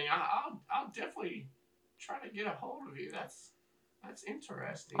need anything, I'll definitely try to get a hold of you. That's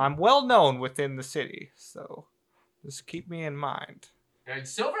interesting." I'm well known within the city, so just keep me in mind. And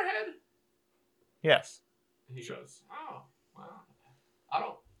Silverhead. Yes. And he goes, "Oh, well, I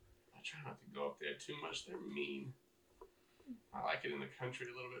try not to go up there too much. They're mean. I like it in the country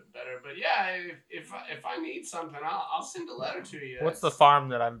a little bit better. But yeah, if I need something, I'll send a letter to you." What's the That's- farm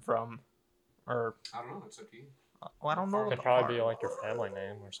that I'm from? Or I don't know. It's up to you. I don't know. Farm. What It'd the probably be farm like your was. family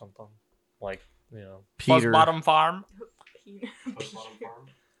name or something. Like, Peter. Fuzzbottom Farm. Post Bottom Farm.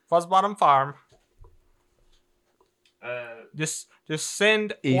 Fuzzbottom Farm. Uh, Just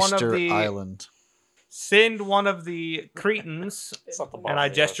send one Easter of the Island. send one of the Cretans it's not the And bottom I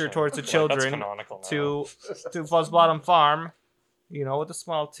of the gesture ocean. towards the Like, that's children canonical now. to Fuzzbottom Farm, with a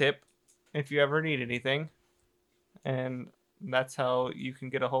small tip if you ever need anything. And that's how you can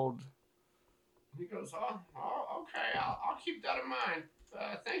get a hold. he goes, "Oh, okay. I'll keep that in mind.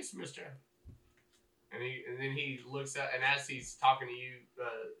 Thanks, Mister." And then he looks at, and as he's talking to you,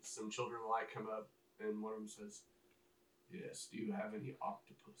 some children like come up, and one of them says, "Yes, do you have any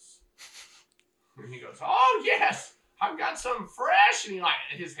octopus?" And he goes, "Oh yes, I've got some fresh." And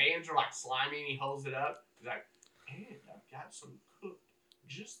his hands are like slimy, and he holds it up. He's like, "And I've got some cooked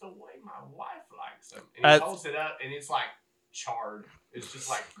just the way my wife likes them." And he holds it up, and it's like charred. It's just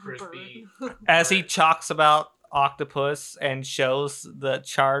like crispy. As he talks about octopus and shows the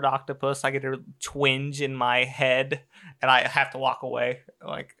charred octopus, I get a twinge in my head and I have to walk away.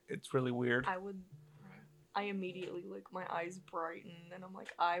 Like, it's really weird. I immediately my eyes brighten and I'm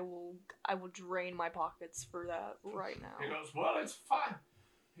like, I will drain my pockets for that right He now. goes, "Well, it's fine.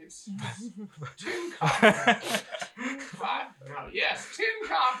 It's 10 copper. 10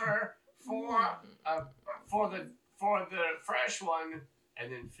 copper for the fresh one,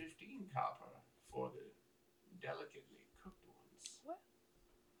 and then 15 copper for the delicately cooked ones."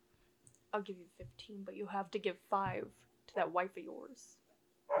 I'll give you 15, but you have to give 5 to that wife of yours.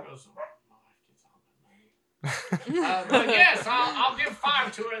 He goes, "My wife gets all my money." But yes, I'll give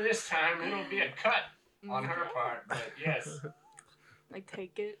 5 to her this time. It'll be a cut on her part, but yes. I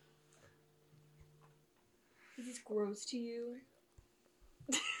take it. Is this gross to you?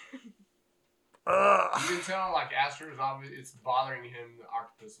 You can tell, like, Aster is obviously, it's bothering him. The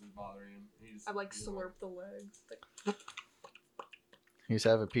octopus is bothering him. He's, I slurp the legs. He's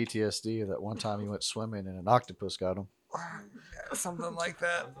having PTSD of that one time he went swimming and an octopus got him. Something like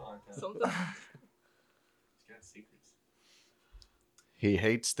that. Something like that. Something. He's got secrets. He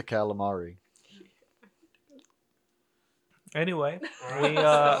hates the calamari. Anyway, All we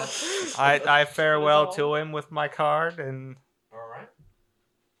right. I farewell to him with my card and All right.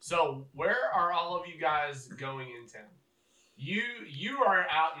 So where are all of you guys going in town? You are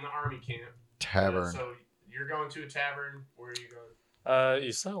out in the army camp. Tavern. So you're going to a tavern. Where are you going?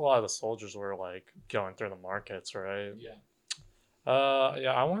 You said a lot of the soldiers were like going through the markets, right? Yeah.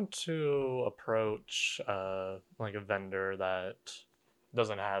 Yeah, I want to approach like a vendor that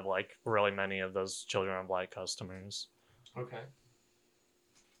doesn't have like really many of those Children of Light customers. Okay.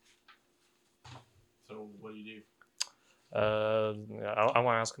 So what do you do? Yeah, I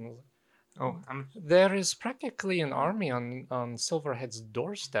want to ask him. I'm There is practically an army on Silverhead's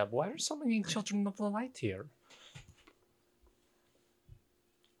doorstep. Why are so many Children of the Light here?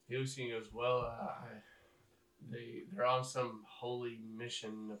 He looks at you and goes, "Well, they're on some holy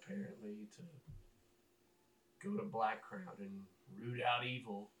mission apparently to go to Black Crown and root out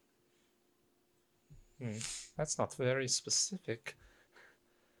evil." That's not very specific.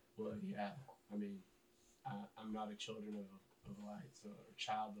 Well, yeah. I mean, I'm not a children of light, so or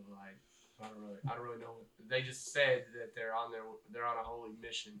child of light. So I don't really know. They just said that they're on a holy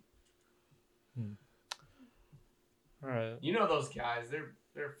mission. All right. You know those guys?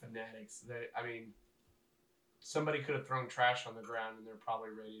 They're fanatics. I mean, somebody could have thrown trash on the ground, and they're probably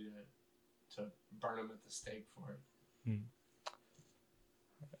ready to burn them at the stake for it.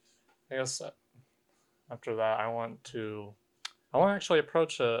 I guess after that, I want to actually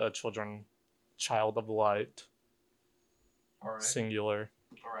approach a child of light, All right. singular.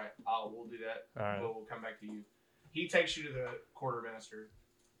 All right. We'll do that. All right. We'll come back to you. He takes you to the quartermaster,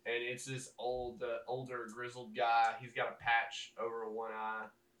 and it's this older, grizzled guy. He's got a patch over one eye,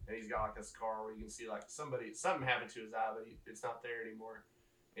 and he's got like a scar where you can see like something happened to his eye, but it's not there anymore.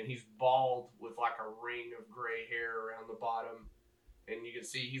 And he's bald with like a ring of gray hair around the bottom, and you can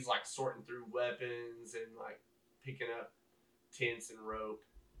see he's like sorting through weapons and like picking up tents and rope.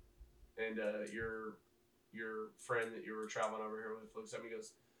 And your friend that you were traveling over here with looks at me and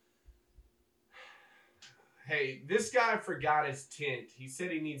goes, "Hey, this guy forgot his tent. He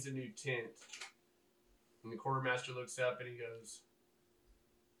said he needs a new tent." And the quartermaster looks up and he goes,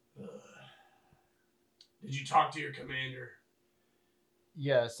 "Did you talk to your commander?"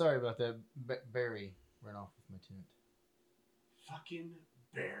 Yeah, sorry about that. Barry ran off with my tent. Fucking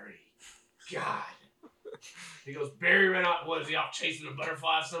Barry. God. He goes, "Barry ran off. Was he off chasing a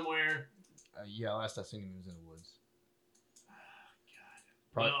butterfly somewhere?" Yeah, last I seen him, he was in the woods.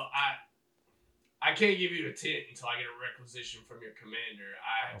 God. Well, I can't give you a tent until I get a requisition from your commander.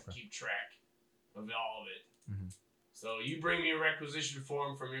 I have to keep track of all of it. Mm-hmm. So you bring me a requisition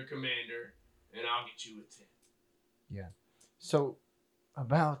form from your commander, and I'll get you a tent. Yeah. So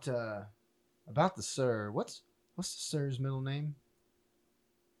about the sir, what's the sir's middle name?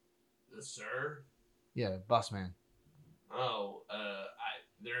 The sir? Yeah, boss man. Oh,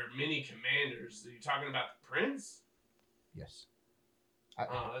 there are many commanders. Are you talking about the prince? Yes.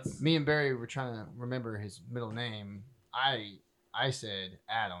 That's... Me and Barry were trying to remember his middle name. I said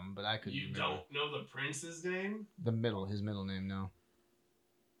Adam, but I couldn't. You remember. don't know the prince's name? His middle name, no.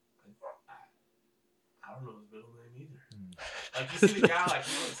 I don't know his middle name either. Like you see the guy, like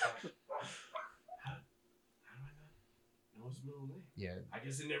it's like, how do I not know his middle name? Yeah. I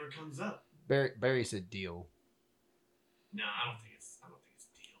guess it never comes up. Barry said Deal. No, I don't think it's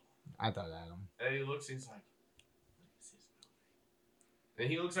Deal. I thought Adam. And he looks, he's like, what is his middle name? Then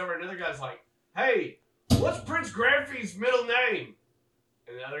he looks over at another guy's like, "Hey, what's Prince Grampy's middle name?"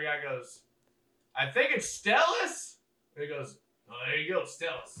 And the other guy goes, "I think it's Stellus." And he goes, "Oh, there you go,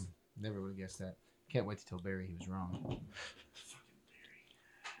 Stellus." Never would have guessed that. Can't wait to tell Barry he was wrong. Fucking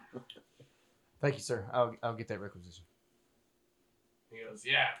Barry. Thank you, sir. I'll get that requisition. He goes,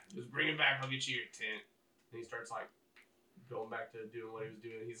 "Yeah, just bring it back. I'll get you your tent." And he starts like going back to doing what he was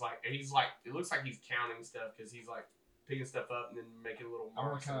doing. He's like, it looks like he's counting stuff because he's like picking stuff up and then making little I'm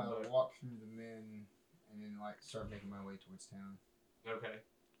gonna marks. kind in the of book. walk through the men and then like start making my way towards town. Okay.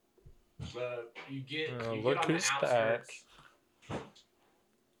 You get Look on the who's outskirts. Oh,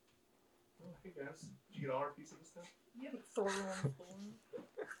 hey guys, did you get all our pieces of stuff? You haven't thrown it on the floor.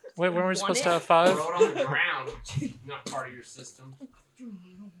 Wait, weren't we Want supposed it? to have 5? Throw it on the ground. Not part of your system.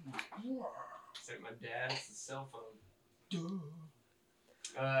 Except my dad, it's a cell phone.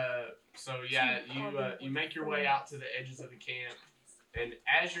 So yeah, you make your way out to the edges of the camp, and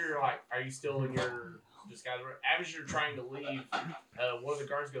as you're like, are you still in your disguise? As you're trying to leave, one of the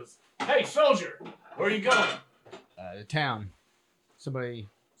guards goes, "Hey, soldier, where are you going?" The town. Somebody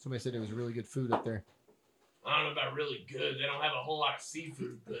said there was really good food up there. I don't know about really good. They don't have a whole lot of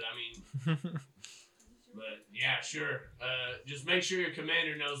seafood, but I mean, but yeah, sure. Just make sure your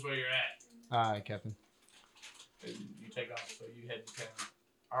commander knows where you're at. All right, Captain. And you take off, so you head to town.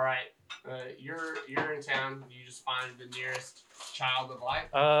 All right, you're in town. You just find the nearest child of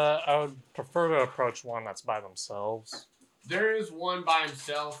light. I would prefer to approach one that's by themselves. There is one by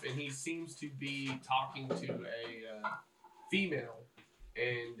himself, and he seems to be talking to a female,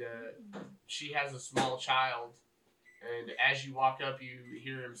 and she has a small child. And as you walk up, you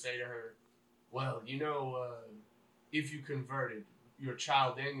hear him say to her, "Well, you know, if you converted, your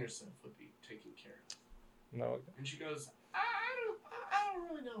child and yourself would be taken care of." No. And she goes, I don't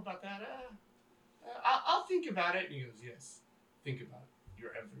really know about that. I'll think about it." And he goes, "Yes, think about it.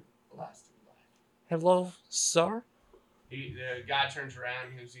 Your everlasting life." Hello, sir? The guy turns around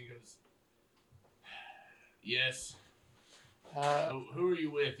and he goes, "Yes. Who are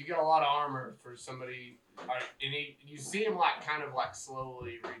you with? You got a lot of armor for somebody." And you see him like kind of like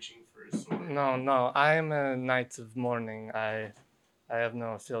slowly reaching for his sword. No. I am a knight of mourning. I have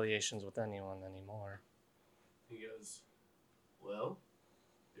no affiliations with anyone anymore. He goes, "Well,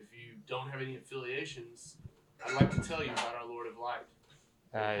 if you don't have any affiliations, I'd like to tell you about our Lord of Light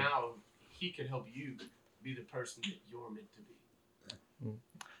and I, how he can help you be the person that you're meant to be.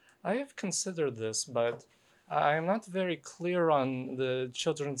 I have considered this, but I am not very clear on the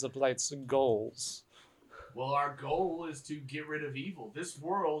Children's of Light's goals. Well, our goal is to get rid of evil. This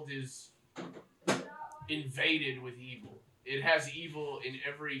world is invaded with evil. It has evil in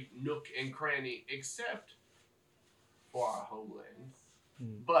every nook and cranny except for our homeland.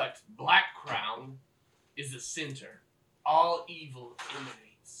 But Black Crown is the center. All evil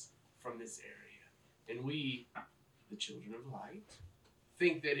emanates from this area. And we, the Children of Light,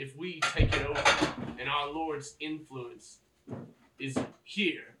 think that if we take it over and our Lord's influence is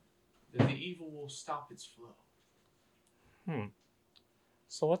here, that the evil will stop its flow.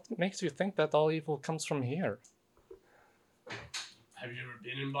 So what makes you think that all evil comes from here? Have you ever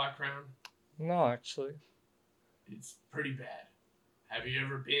been in Black Crown? No, actually. It's pretty bad. Have you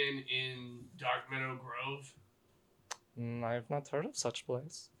ever been in Dark Meadow Grove? I've not heard of such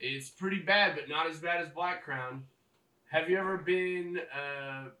place. It's pretty bad, but not as bad as Black Crown. Have you ever been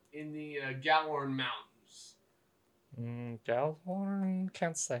in the Galorn Mountains? Galhorn?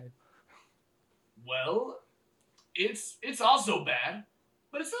 Can't say. Well, it's also bad,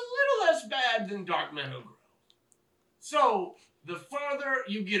 but it's a little less bad than Dark Meadow Grove. So, the further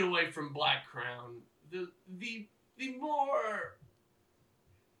you get away from Black Crown, the more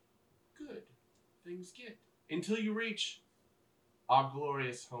good things get. Until you reach our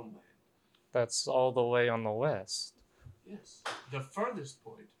glorious homeland. That's all the way on the west. Yes, the furthest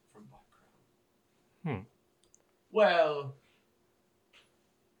point from Black Crown. Hmm. Well,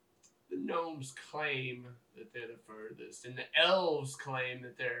 the gnomes claim that they're the furthest, and the elves claim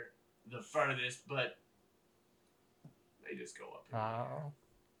that they're the furthest, but they just go up. Oh.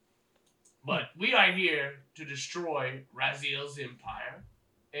 But we are here to destroy Raziel's empire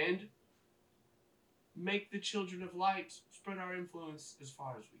and make the Children of Light spread our influence as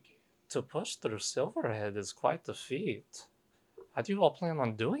far as we can. To push through Silverhead is quite the feat. How do you all plan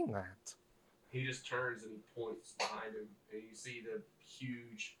on doing that? He just turns and he points behind him, and you see the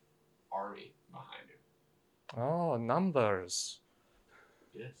huge army behind him. Oh, numbers.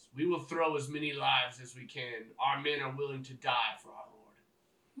 Yes, we will throw as many lives as we can. Our men are willing to die for our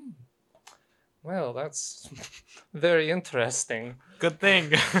Lord. Well, that's very interesting. Good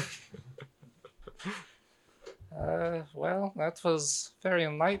thing. Well, that was very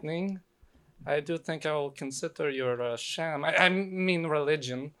enlightening. I do think I will consider your sham. I mean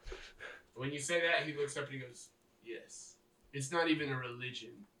religion. When you say that, he looks up and he goes, yes. It's not even a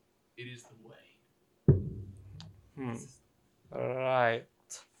religion. It is the way. Right.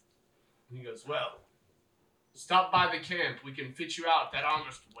 And he goes, well, stop by the camp. We can fit you out. That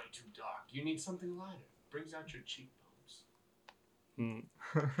armor's way too dark. You need something lighter. Brings out your cheekbones.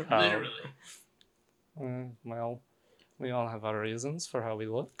 Literally. Well, we all have our reasons for how we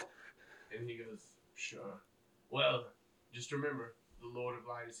look. And he goes, sure. Well, just remember, the Lord of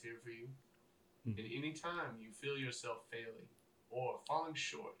Light is here for you. And any time you feel yourself failing or falling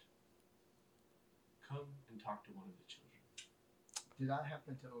short, come and talk to one of the children. Did I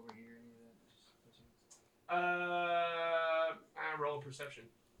happen to overhear any of that? I roll perception.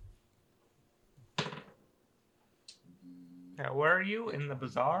 Yeah, where are you? In the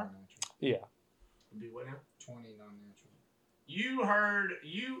bazaar? Yeah. Be what now? 20 non-natural.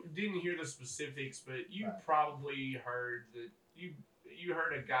 You didn't hear the specifics, but you Right. probably heard that you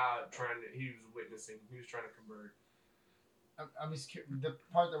heard a guy he was witnessing, he was trying to convert. I'm just the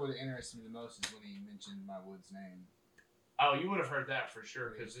part that would have interested me the most is when he mentioned my wood's name. Oh, you would have heard that for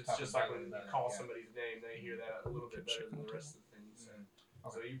sure, because it's Talking just like about when it, you about it, call yeah. somebody's name, they hear that a little bit better than the rest of the things. So,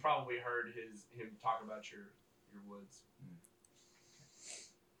 Okay. so you probably heard him talk about your woods.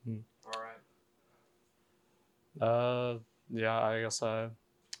 All right. Yeah, I guess I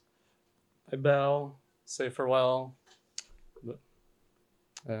bow, say farewell,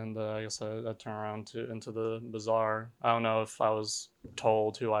 and I guess I turn around into the bazaar. I don't know if I was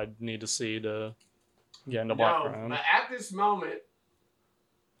told who I'd need to see to get into Black No, Crown. but at this moment,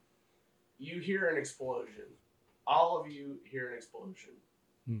 you hear an explosion. All of you hear an explosion.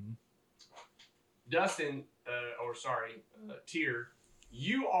 Mhm. Dustin, Tyr,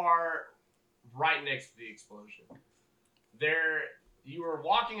 you are right next to the explosion. You were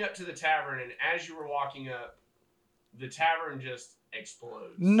walking up to the tavern, and as you were walking up, the tavern just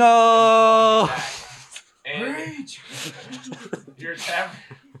explodes. No! And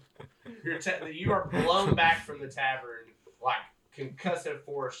you are blown back from the tavern, like concussive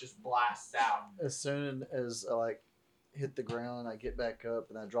force just blasts out. As soon as I hit the ground, I get back up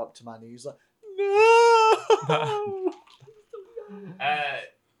and I drop to my knees like, no.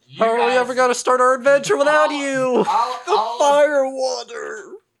 You How are we guys- ever gonna start our adventure without you?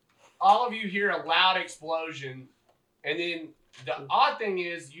 Firewater. all of you hear a loud explosion, and then the odd thing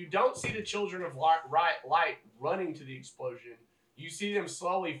is you don't see the children of light running to the explosion. You see them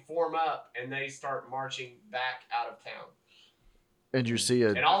slowly form up, and they start marching back out of town. And you see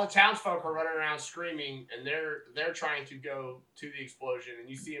And a all the townsfolk are running around screaming, and they're trying to go to the explosion. And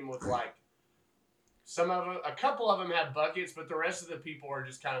you see them with like a couple of them have buckets, but the rest of the people are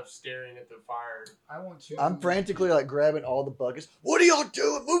just kind of staring at the fire. I want to. I'm frantically like grabbing all the buckets. What are y'all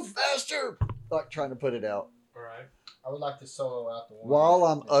doing? Move faster! Like trying to put it out. All right. I would like to solo out the one. While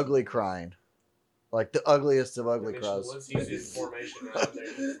I'm ugly crying. Like the ugliest of ugly Mitch, cries. let's use his formation out there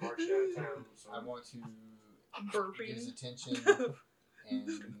to march out of town. So. I want to Burping. get his attention and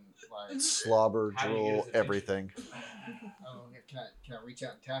like. Slobber, How do you get drool, his attention? everything. Oh, can I reach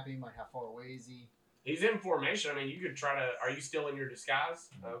out and tap him? Like, how far away is he? He's in formation. I mean, you could try to. Are you still in your disguise?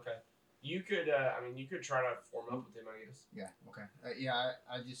 Okay. You could. You could try to form up with him. I guess. Yeah. Okay. Yeah.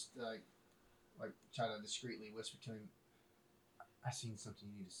 I just like try to discreetly whisper to him. I seen something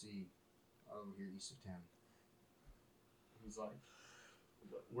you need to see over here east of town. He's like,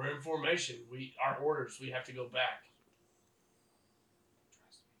 "We're in formation. Our orders. We have to go back."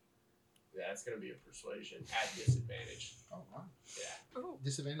 Yeah, it's gonna be a persuasion at disadvantage. Oh wow. Yeah. Oh,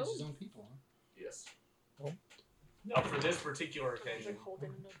 Disadvantage his own people, huh? Yes. Oh. No, for this particular occasion.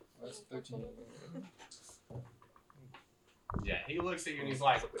 That's 13. Yeah, he looks at you and he's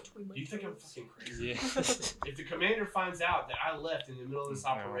like, "Do you think I'm fucking crazy? Yeah. If the commander finds out that I left in the middle of this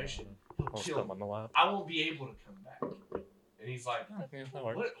operation, he'll I'll kill put him me. on the lap. I won't be able to come back." And he's like, Yeah, that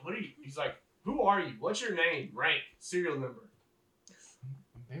works. What are you? He's like, "Who are you? What's your name, rank, serial number?"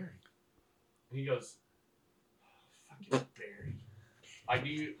 I'm Barry. And he goes, "Fucking Barry." Like, do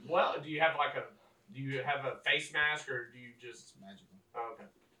you have a face mask or do you just? It's magical. Oh,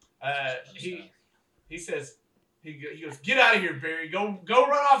 okay. He says, he goes, "Get out of here, Barry. Go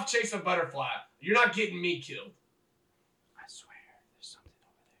run off and chase a butterfly. You're not getting me killed." I swear, there's something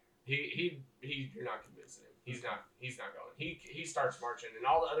over You're not convincing him. He's not going. He starts marching, and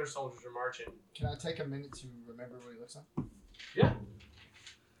all the other soldiers are marching. there. Can I take a minute to remember what he looks like? Yeah.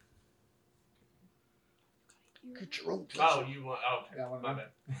 Get your own Oh, you want? Oh, okay. Yeah, I wanna My know.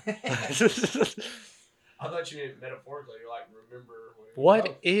 bad. I thought you meant metaphorically. You're like, remember. What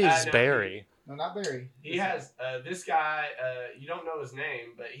Oh, is no, Barry? No, not Barry. He has this guy. You don't know his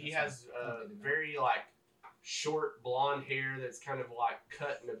name, but he has very like short blonde hair that's kind of like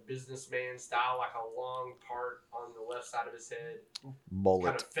cut in a businessman style, like a long part on the left side of his head, kind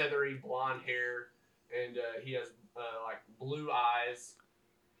mullet. of feathery blonde hair, and he has like blue eyes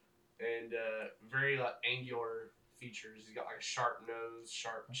and very like angular features. He's got like a sharp nose,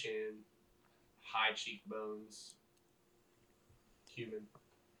 sharp chin, high cheekbones. Human.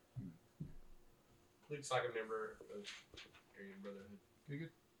 Looks like a member of Aryan Brotherhood.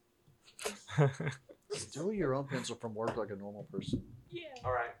 Good. Steal your own pencil from work like a normal person. Yeah.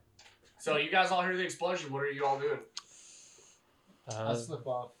 All right. So you guys all hear the explosion. What are you all doing? I slip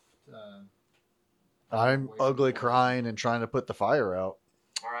off. I'm away ugly from- crying and trying to put the fire out.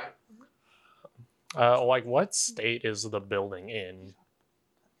 All right. Like, what state is the building in?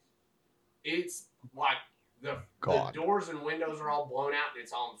 It's like the God. doors and windows are all blown out and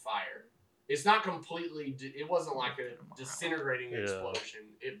it's on fire. It's not completely. It wasn't like a disintegrating Yeah. explosion.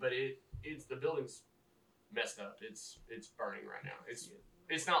 It's the building's messed up. It's burning right now.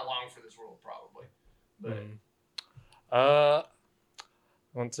 It's not long for this world probably. But I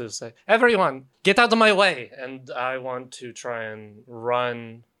want to say, everyone, get out of my way! And I want to try and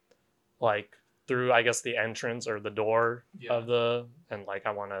run, like, through, I guess, the entrance or the door Yeah. of the, and like,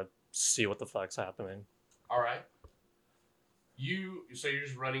 I want to see what the fuck's happening. all right. So you're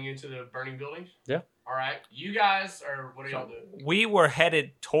just running into the burning building? Yeah. All right. You guys are. What are y'all doing? We were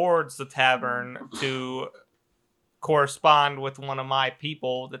headed towards the tavern to correspond with one of my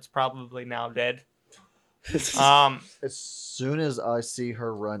people that's probably now dead. As soon as I see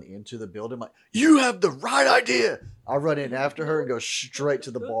her run into the building, I'm like, you have the right idea. I run in after her and go straight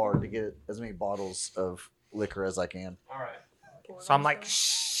to the bar to get as many bottles of liquor as I can. All right. So I'm like,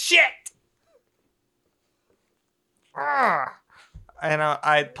 shit! Ah! And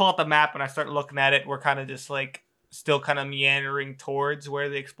I pull out the map and I start looking at it. We're kind of just like still kind of meandering towards where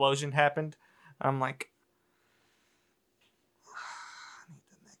the explosion happened. I'm like, I need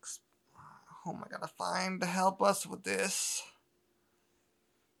the next. Who am I gonna find to help us with this?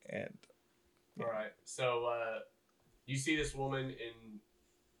 And All right. So you see this woman in.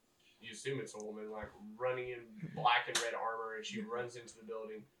 You assume it's a woman, like running in black and red armor, and she runs into the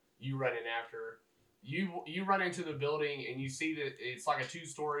building. You run in after her. you run into the building and you see that it's like a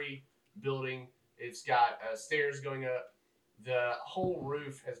 2-story building. It's got stairs going up. The whole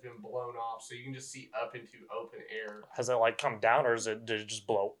roof has been blown off, so you can just see up into open air. Has it like come down, or did it just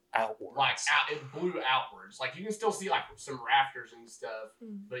blow outwards? Like it blew outwards. Like you can still see like some rafters and stuff,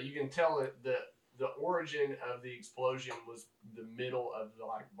 but you can tell that the origin of the explosion was the middle of the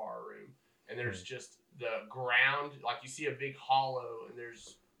like bar room, and there's just the ground. Like you see a big hollow, and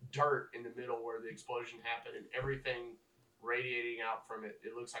there's dirt in the middle where the explosion happened, and everything radiating out from it.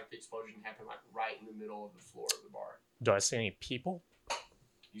 It looks like the explosion happened like right in the middle of the floor of the bar. Do I see any people?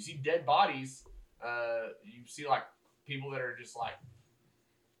 You see dead bodies. You see like people that are just like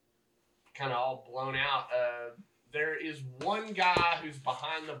kind of all blown out. There is one guy who's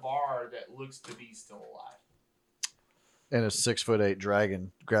behind the bar that looks to be still alive. And a 6'8"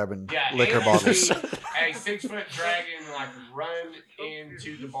 dragon grabbing Yeah, liquor and you bottles. see a 6-foot dragon like run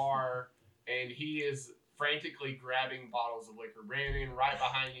into the bar, and he is frantically grabbing bottles of liquor. Ran in right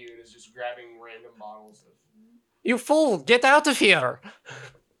behind you and is just grabbing random bottles of. You fool! Get out of here!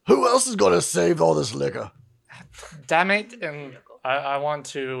 Who else is gonna save all this liquor? Damn it! And I want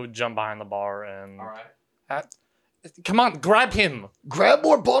to jump behind the bar and. All right. Come on, grab him! Grab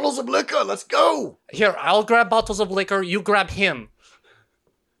more bottles of liquor. Let's go. Here, I'll grab bottles of liquor. You grab him.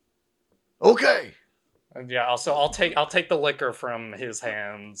 Okay. And yeah. Also, I'll take the liquor from his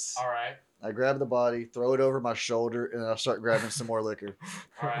hands. All right. I grab the body, throw it over my shoulder, and I'll start grabbing some more liquor.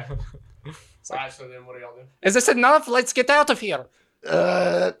 All right. All right. So then, what do y'all do? Is this enough? Let's get out of here.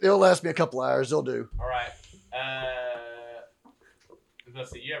 It'll last me a couple hours. It'll do. All right.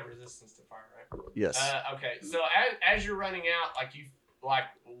 Let's see. You have resistance to fire, right? Yes. Okay. So as you're running out, like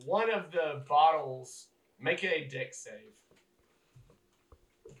one of the bottles, make a dex save.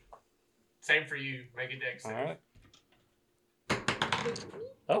 Same for you. Make a dex save. All right.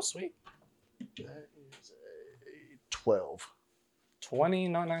 Oh, sweet. That is a 12. 20,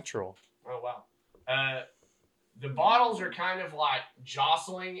 not natural. Oh wow. The bottles are kind of like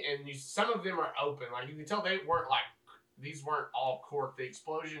jostling, and some of them are open. Like you can tell they weren't like these weren't all corked. The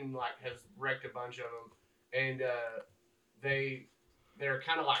explosion like has wrecked a bunch of them, and they're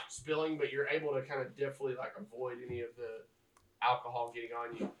kind of like spilling, but you're able to kind of definitely like avoid any of the alcohol getting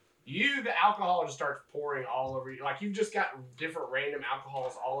on you. The alcohol just starts pouring all over you. Like you've just got different random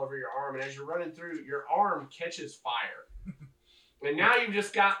alcohols all over your arm, and as you're running through, your arm catches fire. And now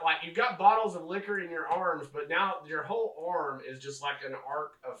you've got bottles of liquor in your arms, but now your whole arm is just like an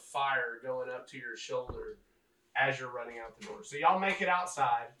arc of fire going up to your shoulder as you're running out the door. So y'all make it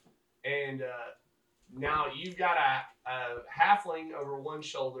outside, and now you've got a halfling over one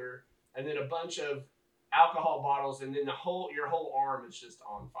shoulder, and then a bunch of alcohol bottles, and then your whole arm is just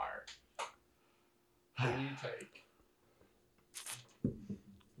on fire. So you take.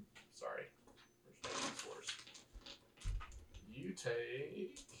 Sorry. Where's my D4s? You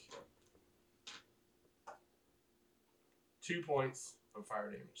take 2 points of fire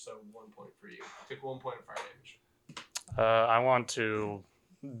damage, so 1 point for you. Take 1 point of fire damage. I want to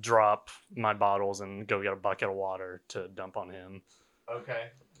drop my bottles and go get a bucket of water to dump on him. Okay.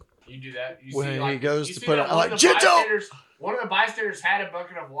 You do that. You When see, he like, goes you to see put that it, I'm like, one of the bystanders had a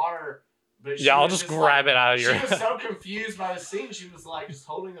bucket of water, but she Yeah, I'll was just grab it out of your. She was so confused by the scene. She was like just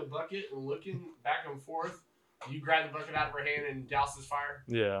holding the bucket and looking back and forth. You grab the bucket out of her hand and douse this fire.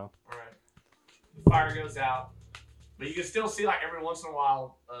 Yeah. All right. The fire goes out, but you can still see like every once in a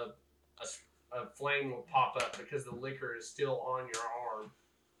while a flame will pop up because the liquor is still on your arm.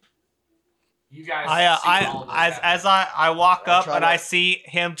 You guys, see all this happen. As I walk I'll up try and to- I see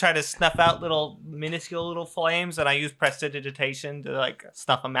him try to snuff out minuscule little flames, and I use prestidigitation to like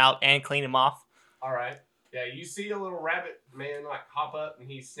snuff them out and clean them off. All right. Yeah, you see a little rabbit man like hop up and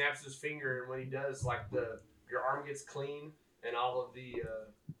he snaps his finger, and when he does, like your arm gets clean and all of the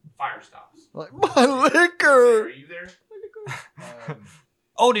fire stops. Like, my Are liquor. you there?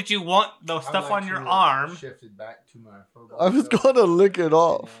 Oh, did you want the I'd stuff like on your to, arm? Shift it back to my furball I was self, gonna lick it and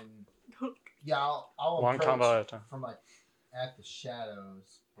off. then- yeah, I'll One approach combo at a time. from like at the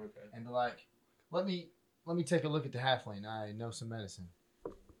shadows Okay. and be like, let me take a look at the halfling. I know some medicine,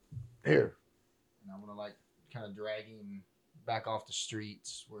 Here. and I want to like kind of drag him back off the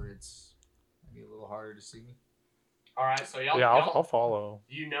streets where it's maybe a little harder to see me. All right. So y'all, Yeah, y'all I'll follow.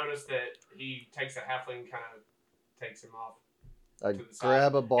 you notice that he takes a halfling, kind of takes him off. I To the side.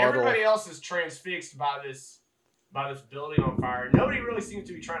 grab a bottle. Everybody else is transfixed by this building on fire. Nobody really seems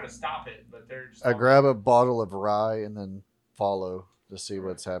to be trying to stop it, but they're just. I grab a bottle of rye and then follow to see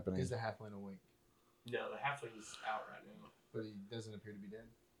what's happening. Is the halfling awake? No, the halfling's out right now. But he doesn't appear to be dead.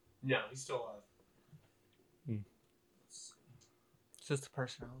 No, he's still alive. just the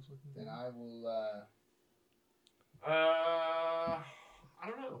person I was looking Then for. I will. I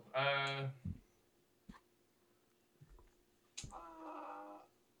don't know.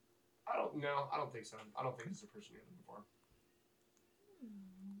 I don't know. I don't think so. I don't think it's the person you're looking for.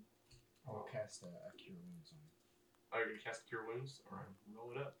 I will cast a cure wounds on it. Oh, you're gonna cast Cure Wounds? Alright,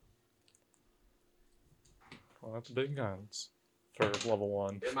 roll it up. Well, that's big guns for level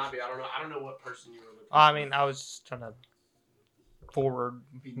 1. It might be. I don't know. I don't know what person you were looking for. I mean, I was just trying to forward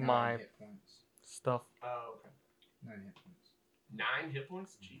Be 9 my hit points. stuff. Oh, okay. 9 hit points. 9 hit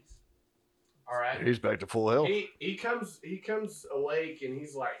points? Jeez. Alright. He's back to full health. He comes awake and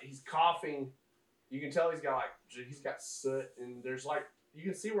he's coughing. You can tell he's got soot and there's you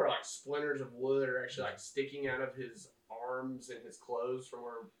can see where splinters of wood are actually sticking out of his arms and his clothes from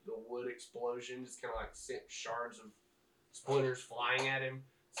where the wood explosion just kind of sent shards of splinters flying at him.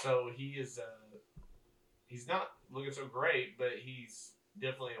 So he is he's not looking so great, but he's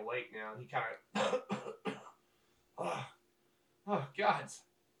definitely awake now. He kind of oh God.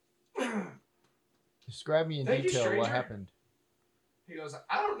 Describe me in Thank you, detail what stranger. happened. He goes,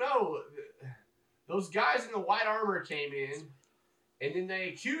 I don't know. Those guys in the white armor came in, and then they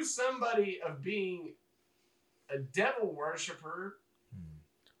accused somebody of being a devil worshiper.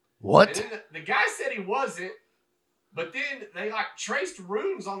 What? And then the guy said he wasn't, but then they traced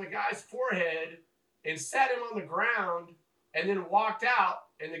runes on the guy's forehead and sat him on the ground, and then walked out,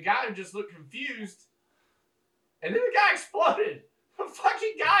 and the guy just looked confused, and then the guy exploded. The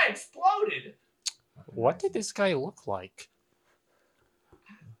fucking guy exploded. What did this guy look like?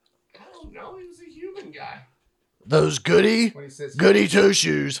 I don't know. He was a human guy. Those goody When he says two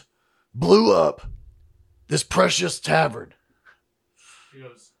shoes blew up this precious tavern. He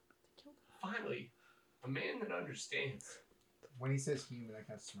goes, finally, a man that understands. when he says human, I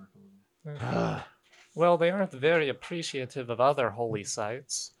kind of smirk a little. Ah, Well, they aren't very appreciative of other holy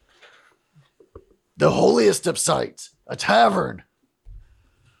sites. the holiest of sights, a tavern.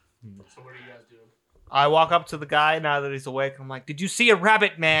 So what are you guys doing? I walk up to the guy now that he's awake. I'm like, "Did you see a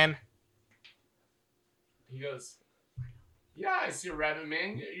rabbit, man?" He goes, yeah, I see a rabbit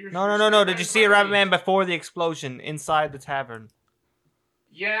man. No. Did you see a rabbit man before the explosion inside the tavern?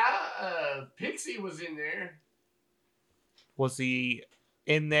 Yeah, Pixie was in there. Was he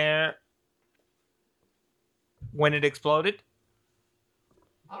in there when it exploded?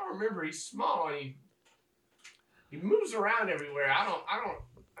 I don't remember. He's small and he moves around everywhere. I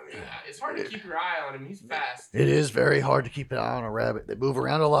mean, it's hard to keep your eye on him. He's fast. It is very hard to keep an eye on a rabbit. They move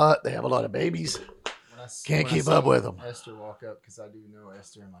around a lot. They have a lot of babies. Can't keep up with them. Esther walk up because I do know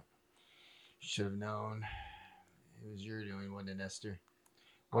Esther. I'm like, should have known. It was your doing, wasn't it, Esther?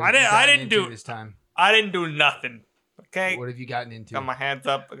 What have you I gotten didn't into do this time. I didn't do nothing. Okay. What have you gotten into? Got my hands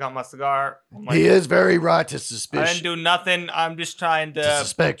up. I got my cigar. I'm like, He is very right to I didn't suspicion do nothing. I'm just trying to to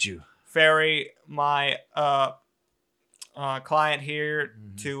suspect you. ferry my client here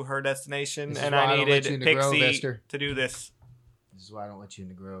Mhm. to her destination, This is and why I I don't let needed you in the Grove, Pixie Esther. to do this. This is why I don't let you in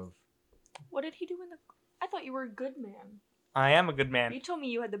the Grove. What did he do in the? I thought you were a good man. I am a good You man. told me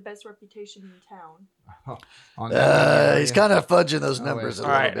you had the best reputation in town. He's kind of fudging those Oh, numbers wait.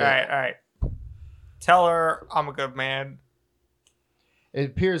 a All little right, bit. all right. Tell her I'm a good man. It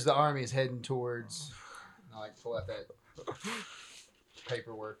appears the army is heading towards. I pull out that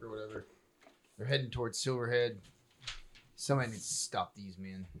paperwork or whatever. They're heading towards Silverhead. Somebody needs to stop these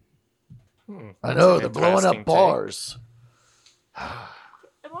men. I know, they're That's blowing interesting up take. bars.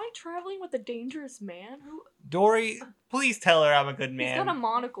 Am I traveling with a dangerous man? Who? Dory, please tell her I'm a good He's got a man.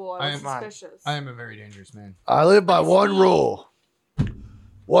 monocle. I was I am- suspicious. I am a very dangerous man. I live by I one see. rule.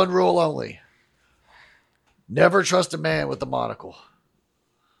 One rule only. Never trust a man with a monocle.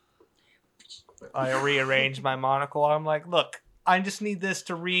 I rearrange my monocle. I'm like, look, I just need this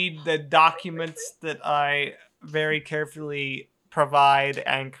to read the documents that I very carefully provide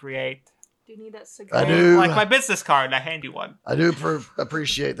and create. Do you need that cigar? I do. Like my business card, I hand you one. I do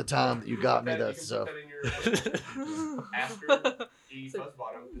appreciate the time that you got me You that can stuff. put that in your Aster E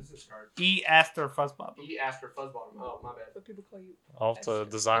Fuzzbottom business card. E. Astor Fuzzbobble. E Aster Fuzzbottom. Oh, my bad. But people call you. I'll have to Like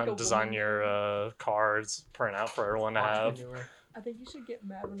a design woman. your cards, print out for everyone to have. Entrepreneur I think you should get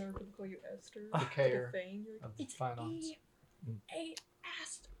mad whenever people call you Esther. The Like care a thing. You're like, of the it's finance. E.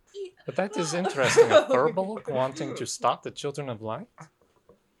 Aster. E. But that is interesting. A Thurbolg wanting to stop the Children of Light?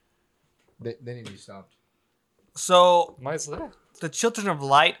 They need to be stopped. So Why is that? the Children of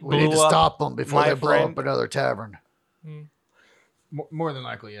Light We need to blew up. stop them before my they blow friend. up another tavern. More than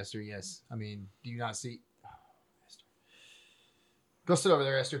likely, Esther, yes. I mean, do you not see... Esther. Go sit over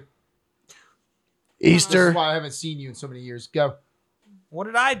there, Esther. This is Easter. why I haven't seen you in so many years. Go. What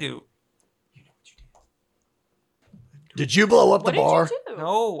did I do? Did you blow up What the bar? did you do?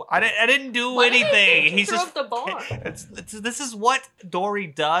 No, I didn't do What did anything. you He's throw just up the bar. this is what Dory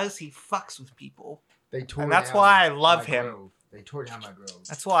does. He fucks with people. They tore And that's down why I love my him. grove. They tore down my grove.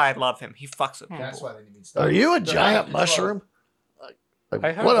 That's why I love him. He fucks with people. That's why they need me to stop. Are you a They're giant like, mushroom?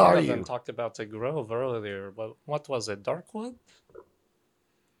 I heard What one are of them you? talked about the grove earlier, but what was it? Darkwood?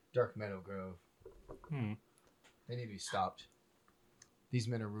 Dark Meadow Grove. Hmm. They need to be stopped. These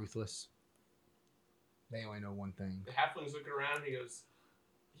men are ruthless. They only know one thing. The halfling's looking around and he goes,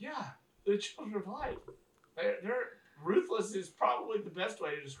 "Yeah, the children of light. They're ruthless is probably the best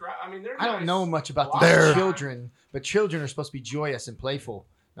way to describe. I mean, they're. I don't nice know much about a lot these of They're- the time. children, but children are supposed to be joyous and playful.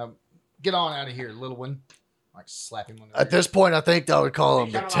 Now, get on out of here, little one. Like slap him on the At this point, I think I would call He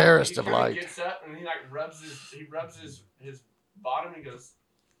him the kinda terrorist he of kinda light. Gets up and he like rubs his bottom. And he goes,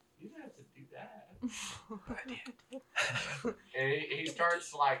 "You don't have to do that." And he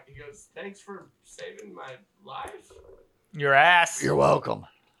starts like he goes, "Thanks for saving my life." Your ass. You're welcome.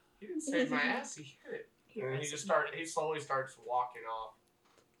 He didn't save my ass. He hit it. And then he slowly starts walking off.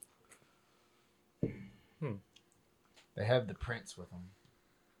 They have the prince with them.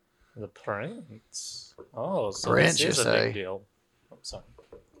 The prince. Oh, so Prince, this is you a say? big deal. Oh, sorry.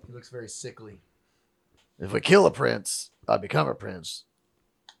 He looks very sickly. If we kill a prince, I become a prince.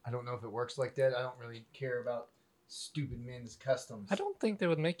 I don't know if it works like that. I don't really care about stupid men's customs. I don't think they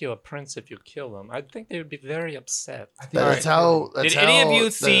would make you a prince if you kill them. I think they would be very upset. I think That's they how. could. That's Did any of how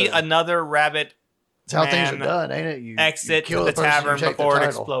you see the- another rabbit That's how things are man done, ain't it? You exit kill the person, you tavern take the before it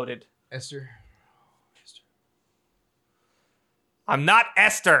title. exploded? Esther. I'm not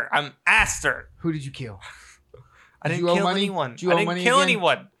Esther. I'm Aster. Who did you kill? I Did didn't you owe kill money? anyone. Did you I owe didn't money kill again?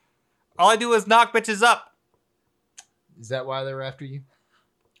 anyone. All I do is knock bitches up. Is that why they were after you?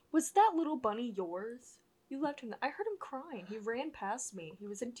 Was that little bunny yours? You left him. I heard him crying. He ran past me. He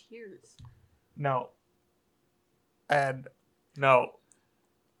was in tears. No. And no.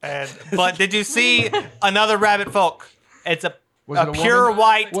 And but did you see another rabbit folk? It's a Was A it a pure woman?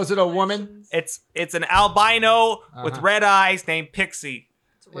 white- Was it a woman? it's an albino with Uh-huh. red eyes named Pixie.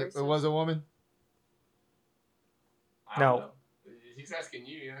 It's It was a woman. I No. don't know. He's asking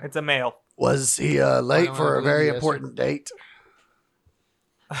you. Yeah. It's a male. Was he late don't for a believe very you, Esther. important date?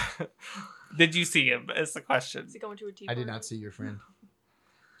 Did you see him? Is the question. Is he going to a tea I did party? not see your friend.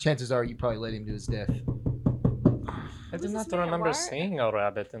 Chances are you probably led him to his death. I do Who's not this man? remember Why- seeing a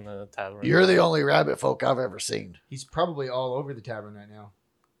rabbit in the tavern. You're the only rabbit folk I've ever seen. He's probably all over the tavern right now.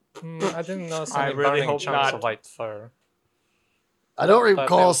 I didn't notice I any really burning hope chunks not. of white fur. I don't But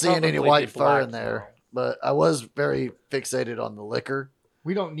recall they'll seeing any probably white be fur black in there, now. but I was very fixated on the liquor.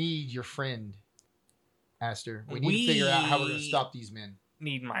 We don't need your friend, Aster. We need to figure out how we're going to stop these men.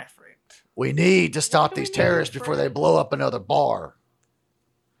 Need my friend. We need to stop do we these need terrorists a before they friend? blow up another bar.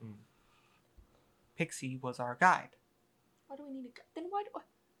 Pixie was our guide. Why do we need a guy? Then why do what?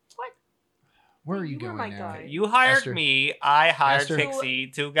 Where are You you were going my now? guy. You hired Esther. me. I hired Esther. Pixie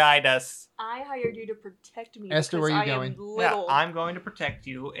to guide us. I hired you to protect me. Esther, because where you I going? am little. Yeah, I'm going to protect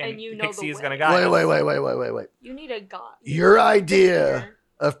you, and, And you know Pixie the is going to way. guide us. Wait. You need a guy. Your Figure. idea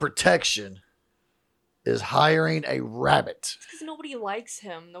of protection is hiring a rabbit. Because nobody likes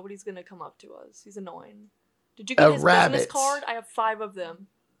him. Nobody's gonna come up to us. He's annoying. Did you A get his rabbit. business card? I have 5 of them.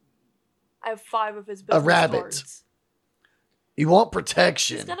 I have 5 of his business rabbit. cards. You want He's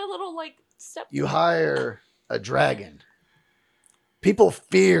protection. got a little like step. You hire a dragon. People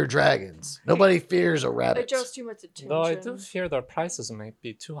fear dragons. Nobody fears a It rabbit. draws too much attention. Though I do fear their prices may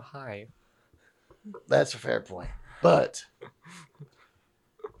be too high. That's a fair point. But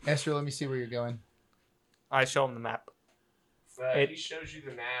Esther, let me see where you're going. I show him the map. He shows you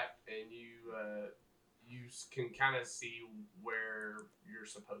the map, and you can kind of see where you're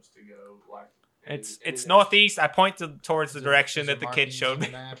supposed to go. Like It's northeast. I point towards the Is there- direction is that there the kid markings showed on the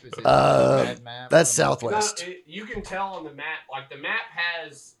me. map? Is it Uh, a bad map? that's I don't know. southwest. You can tell on the map. Like the map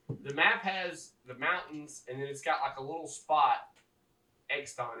has the mountains, and then it's got like a little spot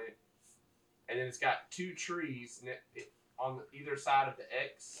X'd on it, and then it's got 2 trees on either side of the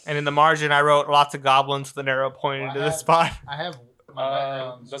X. And in the margin, I wrote lots of goblins with an arrow pointing Well, to I the have- spot. I have my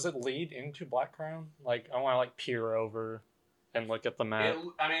backgrounds. Does it lead into Blackcrown? Like, I want to peer over and look at the map.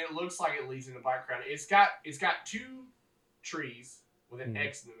 It looks like it leads in the background. It's got 2 trees with an Mhm.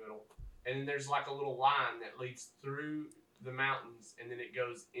 X in the middle, and then there's like a little line that leads through the mountains, and then it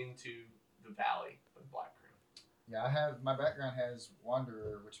goes into the valley of Blackcrown. Yeah, I have my background has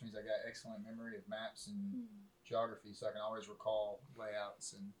Wanderer, which means I got excellent memory of maps and geography, so I can always recall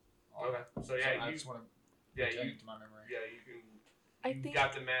layouts and all. Okay, so So yeah, I you just want to yeah retain you it to my memory. you can. I You think-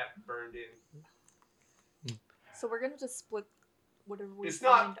 got the map burned in. So we're gonna just split whatever we It's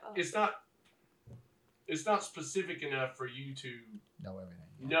find not. up. It's not. it's not specific enough for you to Know everything.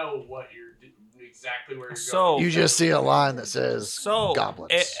 know what exactly where you're So- going. You just see a line that says So,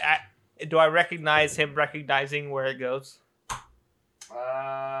 goblins. do I recognize him recognizing where it goes?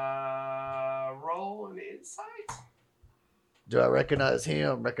 Roll an insight. Do I recognize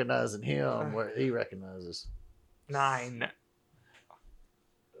him recognizing him where he recognizes? 9. 9.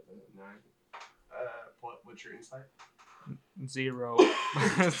 What's your insight? 0.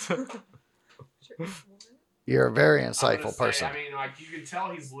 You're a very I'm gonna insightful say, person. I mean, like you can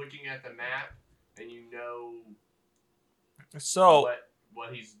tell he's looking at the map, and you know So,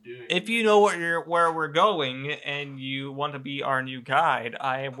 what he's doing. if you know where we're going and you want to be our new guide,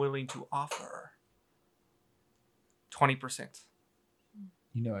 I am willing to offer 20%.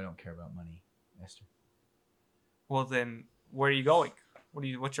 You know I don't care about money, Esther. Well, then, where are you going?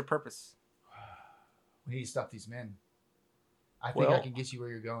 What's your purpose? We need to stop these men. I think I Well- can get you where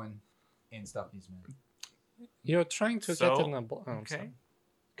you're going and stop these men. You're trying to So, get in a. Oh, okay. sorry.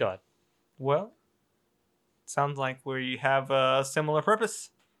 Go ahead. Well, sounds like we have a similar purpose.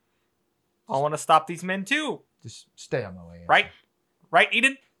 I want to stop these men too, Just stay on my way. Esther. right? Right,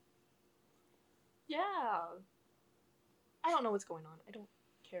 Eden? Yeah. I don't know what's going on. I don't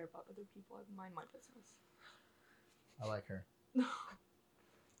care about other people. I mind my business. I like her.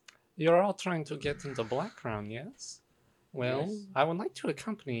 You're all trying to get into Black Crown, yes? Well, Yes. I would like to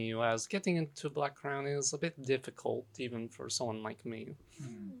accompany you, as getting into Black Crown is a bit difficult, even for someone like me.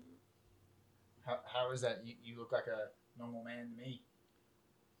 How is that? You look like a normal man to me.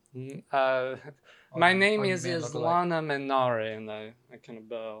 Uh, All my you- name all you is men look alike. Islana Menare, and I kind of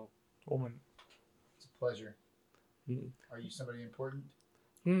bow. Woman. It's a pleasure. Mm. Are you somebody important?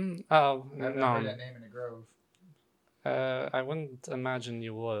 Oh, I've heard no. that name in the Grove. I wouldn't imagine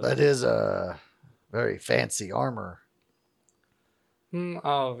you would. That is a very fancy armor.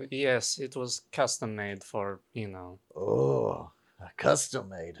 Oh, yes, it was custom made for, Oh, custom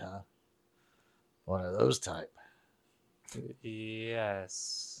made, huh? One of those type.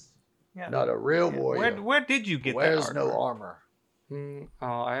 Yes. Yeah. Not a real warrior. Where did you get Wears that? no armor. Oh,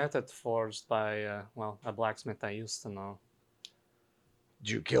 I had it forged by, a blacksmith I used to know. Did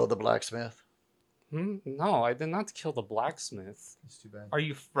you kill the blacksmith? No, I did not kill the blacksmith. It's too bad. Are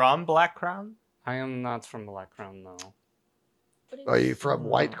you from Black Crown? I am not from Black Crown, no. What Are is- you from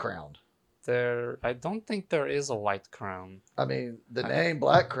White Crown? I don't think there is a white crown. I mean, the name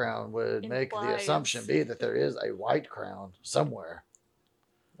Black Crown would make the Implies- assumption be that there is a white crown somewhere.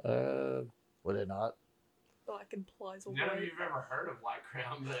 Uh, Would it not? Black implies a None of white. you've ever heard of Black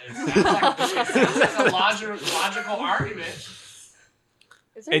Crown, but it sounds like a logical argument.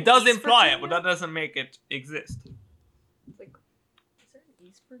 Is there It an does East imply it, Virginia? but that doesn't make it exist. It's like, is there an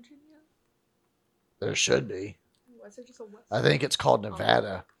East Virginia? There should be. Why is there just a West? I think it's called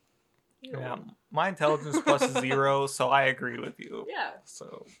Nevada. Ew. Yeah, my intelligence plus is 0, so I agree with you. Yeah.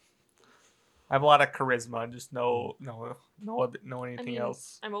 So I have a lot of charisma, just no anything mean,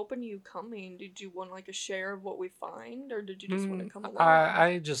 else. I'm open to you coming. Did you want like a share of what we find, or did you just want to come along?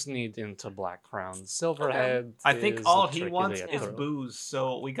 I just need into Black Crown. Silverhead. I think is all a he tricky wants to get is through. booze,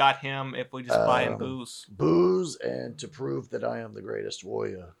 so we got him if we just buy him booze. Booze, and to prove that I am the greatest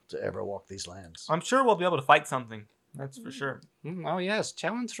warrior to ever walk these lands. I'm sure we'll be able to fight something. That's for sure. Oh yes,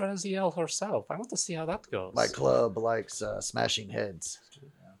 challenge Raziel herself. I want to see how that goes. My club likes smashing heads.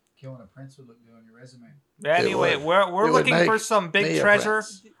 Killing a prince would look good on your resume. Anyway, would. we're It would looking for make some me big a treasure.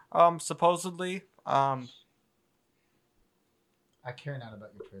 prince. Supposedly. I care not about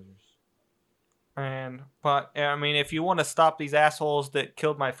your treasures. But I mean, if you want to stop these assholes that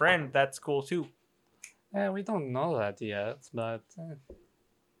killed my friend, that's cool too. We don't know that yet, but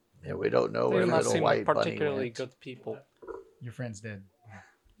Yeah, we don't know they where do not little seem white bunny particularly went. good people. Your friend's dead.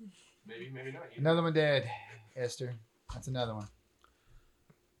 Maybe not. Another one dead, Esther. That's another one.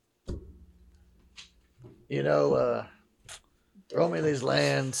 You know, roaming these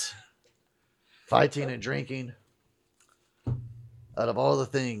lands, fighting and drinking. Out of all the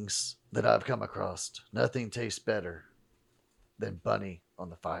things that I've come across, nothing tastes better than bunny on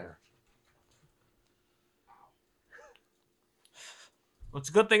the fire. Well, it's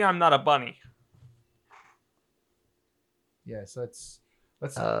a good thing I'm not a bunny. Yes, let's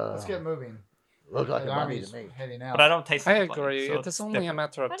Uh, get moving. Look like The a bunny army's to me. heading out. But I don't taste I like a bunny, agree. so It it's is only a different.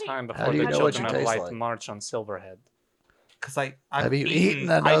 matter of How do you- time How before do you the know what you children of taste light like? march on Silverhead. Because I've Have you eaten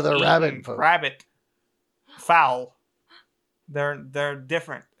another I've rabbit eaten food? rabbit fowl. They're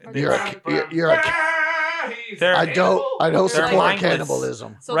different. You're a They're- I don't They're support mindless.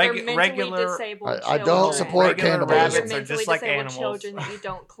 cannibalism. So Reg- they're mentally regular- disabled I children. don't support Regular cannibalism. rabbits are Mentally just like disabled animals. children that you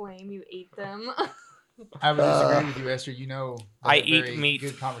don't claim, you eat them. I would disagree with you, Esther. You know, those I are eat very meat.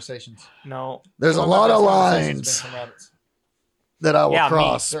 Good conversations. No. There's a Some my lot of best conversations have been lines from rabbits. that I will Yeah, me.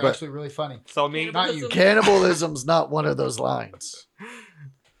 cross, They're but actually really funny. So me. Not you. cannibalism's not one of those lines.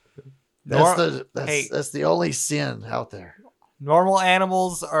 That's the only sin out there. Normal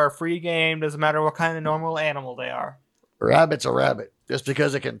animals are free game. Doesn't matter what kind of normal animal they are. Rabbit's a rabbit. Just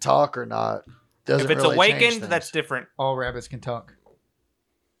because it can talk or not doesn't If it's really change awakened, things. that's different. All rabbits can talk.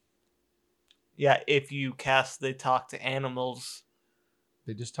 Yeah, if you cast the talk to animals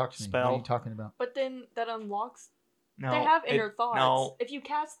They just talk to me. What Spell. are you talking about? But then that unlocks. No, they have inner it- thoughts. No. If you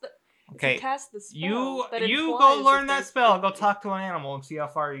cast the. If Okay. you cast the spell, You that go implies learn that there's spell. Go thinking. talk to an animal and see how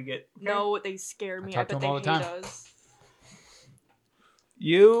far you get. Okay? No, they scare me. I talk to bet them they all hate the time. us.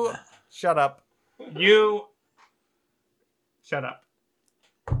 You shut up. You shut up.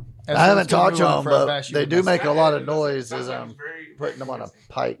 Esther, I haven't let's go talked to move on them, before I but bash you they with do this. make a lot of That noise sounds as like I'm it's very putting them on a interesting.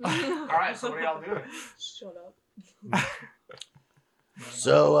 pike. All right, so what are y'all doing? Shut up.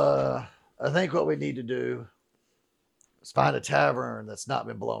 So I think what we need to do is find a tavern that's not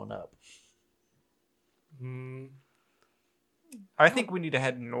been blown up. Mm, I think we need to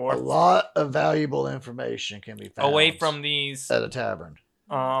head A north, lot of valuable information can be found away from these at a tavern.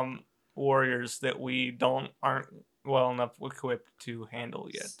 warriors that we aren't well enough equipped to handle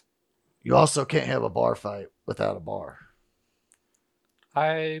yet. You also can't have a bar fight without a bar.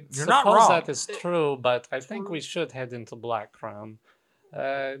 I You're not suppose wrong. that is true, but I think True. we should head into Black Crown.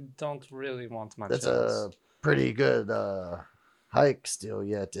 Don't really want much That's else. a pretty good hike still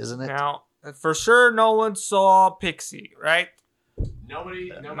yet, isn't it? Now, for sure, no one saw Pixie, right?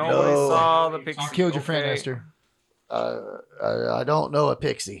 Nobody Nobody saw the picture. You killed your friend, Okay. Esther. I don't know a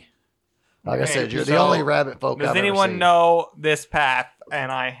pixie. Like I Okay, said, you're the so only rabbit folk Does I've ever anyone seen. know this path?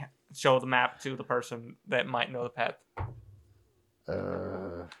 And I show the map to the person that might know the path.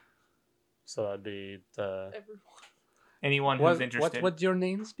 So that'd be the. Everyone. Anyone who's What interested. would your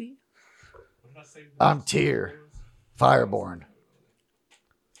names be? What did I say? I'm Tyr, Fireborn.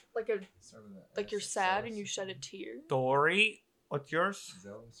 Like you're sad and you shed a tear. Dory, what's yours?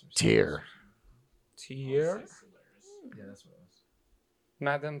 Tyr. Tier, Yeah, that's what it was.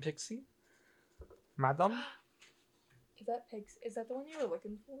 Madam Pixie? madam. Is that pigs? Is that the one you were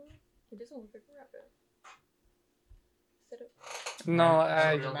looking for? It doesn't look like a rabbit. Is that a-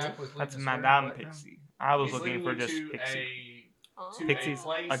 No, The map was That's leading us where? Madame What now? Pixie. I was He's looking leading for you just to Pixie. Oh. to Pixie's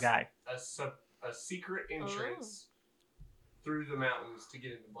place, a guy. a secret entrance through the mountains to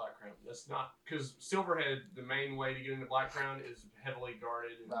get into Black Crown. That's not because Silverhead, the main way to get into Black Crown, is heavily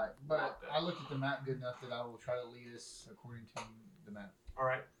guarded. And Right, but locked up. I looked at the map good enough that I will try to lead us according to the map. All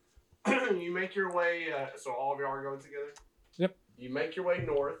right. You make your way. So all of y'all are going together. Yep. You make your way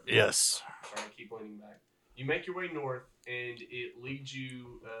north. Yes. Sorry, I keep leaning back. You make your way north, and it leads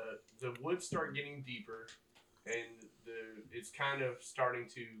you. The woods start getting deeper, and it's kind of starting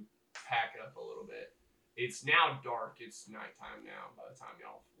to pack up a little bit. It's now dark. It's nighttime now. By the time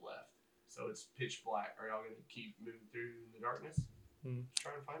y'all left, so it's pitch black. Are y'all gonna keep moving through the darkness,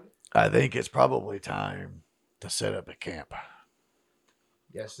 trying to find it? I think it's probably time to set up a camp.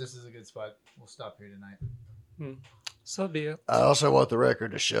 Yes, this is a good spot. We'll stop here tonight. so be it. I also want the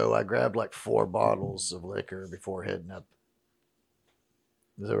record to show I grabbed like 4 bottles of liquor before heading up.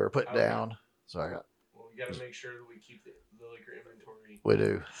 They were put Okay. down. So I got, Well, we got to make sure that we keep the liquor inventory. we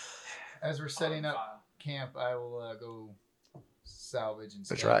do. As we're setting on up file. camp, I will go salvage and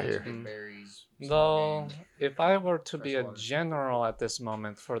It's scavenge right here. big berries. Though, small game. if I were to be a Fresh water. general at this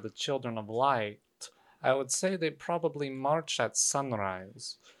moment for the Children of Light, I would say they probably march at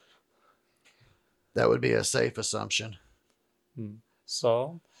sunrise. That would be a safe assumption.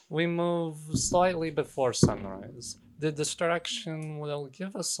 So, we move slightly before sunrise. The distraction will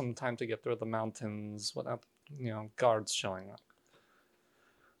give us some time to get through the mountains without, guards showing up.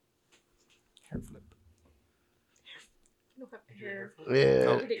 Hair flip. You don't have Did you hear hair. it? Yeah.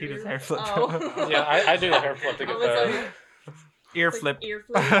 Oh, Look at he does ears. hair flip. Oh. Yeah, I do a hair flip to I get was there. like, Ear like flip. Ear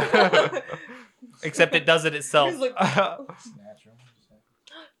flip. Except it does it itself. He's like- It's natural.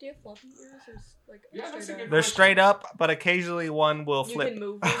 Do you have floppy ears or like? Yeah, that's a straight good up? They're straight up, but occasionally one will You flip. can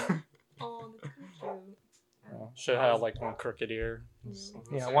move them. Oh, that's cute. Should have like one crooked ear.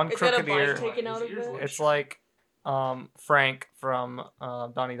 Yeah, one Is that a crooked bite ear. taken out of it? It's like Frank from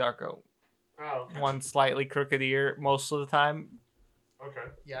Donnie Darko. Oh, okay. One slightly crooked ear most of the time. Okay.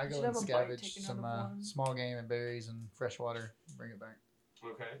 Yeah, I You go should and have a bite scavenge taken some out of one. small game and berries and fresh water. Bring it back.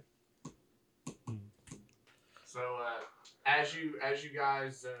 Okay. So, as you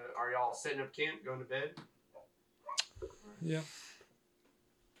guys are y'all setting up camp, going to bed? Yeah.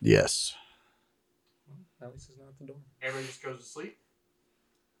 Yes. At least it's not at the door. Everybody just goes to sleep.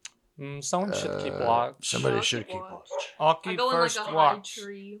 Someone should keep watch. Somebody I'll should keep keep watch. watch. I'll I keep go in first like a high watch.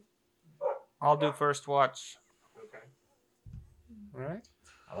 tree. I'll do first watch. Okay. All right.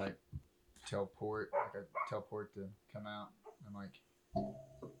 I like teleport. Like I teleport to come out. I'm like,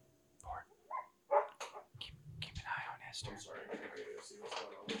 keep an eye on Esther. I'm sorry. I gotta go see what's going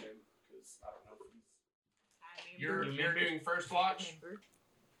on with him because I don't know if he's. You're You're doing first watch.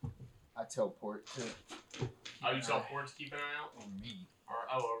 I teleport to Oh, you teleport to keep an eye out. on me. Or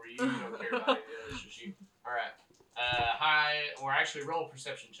over you. You don't care about it. Yeah, it's just you. All right. Hi. Or actually, roll a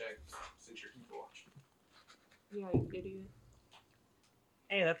perception check since you're keeping watch. Yeah, you idiot.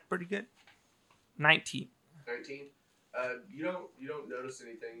 Hey, that's pretty good. 19. 19. You don't notice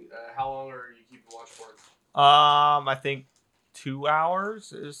anything. How long are you keeping watch for? I think 2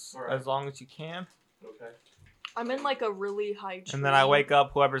 hours is Alright. as long as you can. Okay. I'm in like a really high tree. And then I wake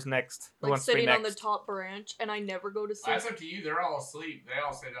up, whoever's next. Who like wants to be sitting on the next? top branch, and I never go to Well, sleep. that's up to you. They're all asleep. They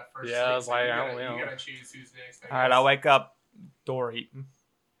all say that first. Yeah, sleep, it's so like, you I gotta, don't know. you gotta choose who's next. All right, I'll wake up. Door eaten.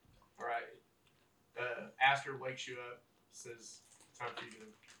 All right. Aster wakes you up. Says it's time for you to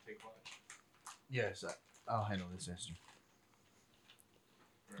take watch. Yes, I'll handle this, Esther.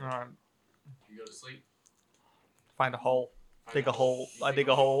 All right, You go to sleep. find a hole. Find Dig a hole. You I dig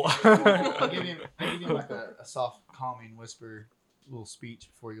a hole. I give him like a soft, calming whisper, little speech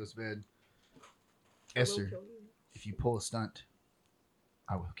before he goes to bed. I will Esther, kill you. if you pull a stunt,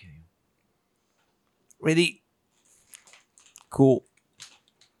 I will kill you. Ready? Cool.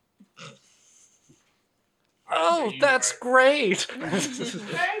 Alright, Oh, so you that's are- great.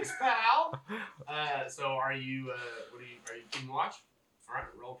 Thanks, pal. So are you? Are you keeping watch? All right.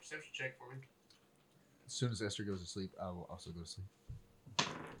 Roll a perception check for me. As soon as Esther goes to sleep, I will also go to sleep.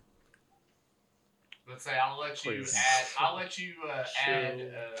 Let's say I'll let you Please. add. I'll let you add.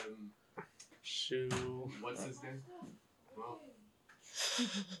 Shoe. What's his name? Well,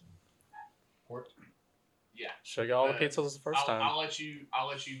 Port. yeah. Should I get all the pizzas the first time? I'll let you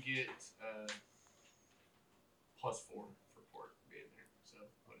get +4 for Port being there. So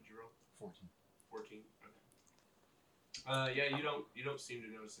what did you roll? 14. 14. Okay. Yeah, you don't seem to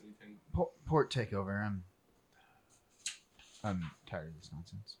notice anything. Port, take over. I'm tired of this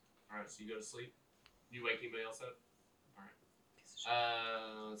nonsense. All right, so you go to sleep. You wake anybody else up? All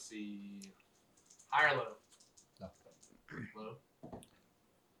right. Let's see. High or low? No. Low.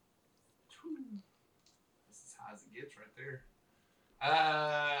 Whew. This is high as it gets right there.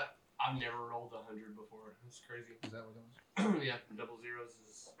 I've never rolled 100 before. That's crazy. Is that what it was? Yeah, double zeros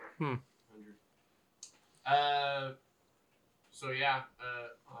is Hmm. 100. So yeah,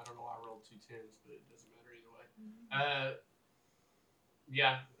 I don't know why I rolled 2 10s, but it doesn't matter either way.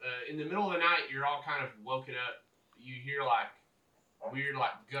 Yeah, in the middle of the night, you're all kind of woken up. You hear like weird,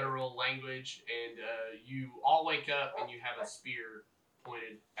 like guttural language, and you all wake up and you have a spear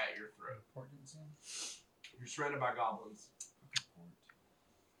pointed at your throat. Port didn't say. You're surrounded by goblins. Port.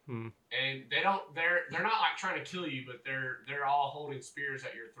 And they're not like trying to kill you, but they're all holding spears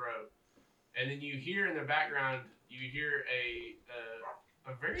at your throat. And then you hear in the background, you hear a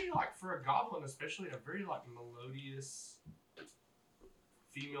very, like, for a goblin especially, a very like melodious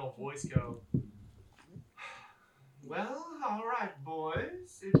female voice go, "Well, all right,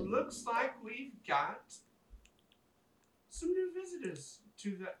 boys. It looks like we've got some new visitors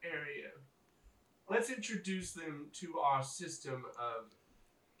to the area. Let's introduce them to our system of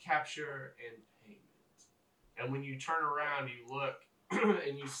capture and payment." And when you turn around, you look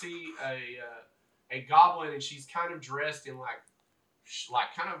and you see a goblin, and she's kind of dressed in like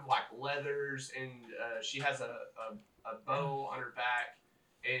kind of like leathers, and she has a bow on her back,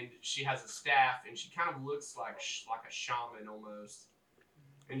 and she has a staff, and she kind of looks like a shaman almost.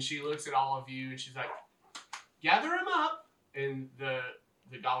 And she looks at all of you, and she's like, "Gather him up." And the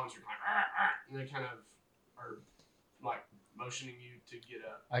goblins are like, "Arr, arr," and they kind of are like motioning you to get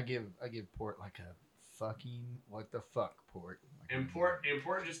up. I give Port like a fucking what the fuck, Port. Like, And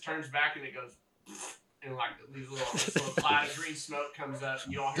Port just turns back, and it goes, and like this little cloud of green smoke comes up,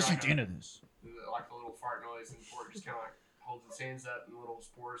 and you all hear this like ain't the end of this. like a little fart noise, and Port just kind of like holds his hands up, and little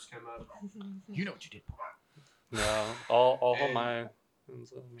spores come up. You know what you did, Port. No, I'll hold And my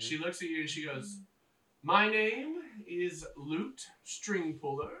hands up. She looks at you and she goes, "My name is Lute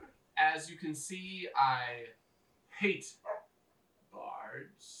Stringpuller. As you can see, I hate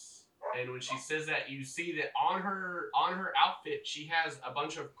bards." And when she says that, you see that on her outfit, she has a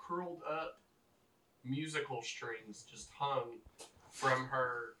bunch of curled up musical strings just hung from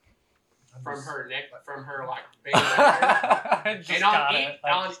her neck, from her like bandana. And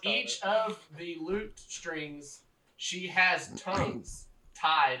on each of the lute strings, she has tongues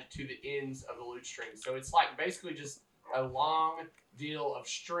tied to the ends of the lute strings. So it's like basically just a long deal of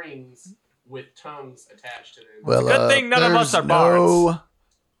strings with tongues attached to them. Well, good thing none of us there's are no bards.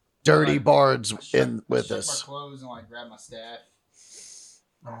 dirty Like, bards I strip- in I with strip us. my clothes and like grab my staff.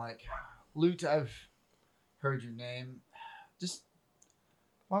 I'm like, Lute, I've heard your name. Just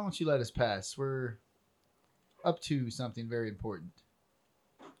why don't you let us pass? We're up to something very important.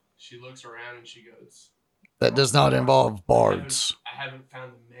 She looks around and she goes, That does not involve bards. I haven't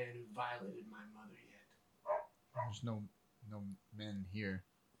found the man who violated my mother yet. There's no men here.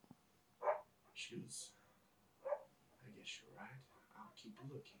 She goes, I guess you're right. I'll keep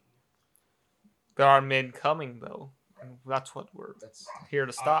looking. There are men coming though, and that's what we're That's here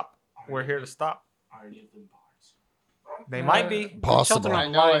to stop. Are We're any here of to them- stop. Are any of them bards? They might be. Possible. Children I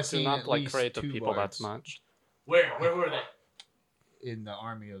of know I've light do seen not at like least creative 2 people bards. that much. Where were they? in the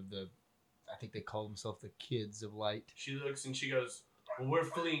army of the. I think they call themselves the Kids of Light. She looks and she goes, well, we're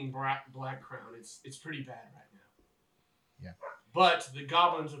fleeing Black Crown. It's pretty bad right now. Yeah. But the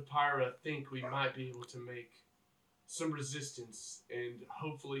goblins of Pyra think we might be able to make some resistance and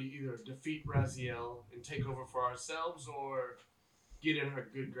hopefully either defeat Raziel and take over for ourselves or get in her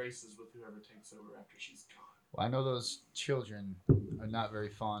good graces with whoever takes over after she's gone. Well, I know those children are not very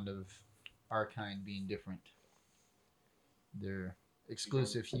fond of our kind being different. They're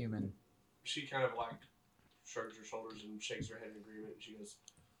exclusive human. She kind of like shrugs her shoulders and shakes her head in agreement. And she goes,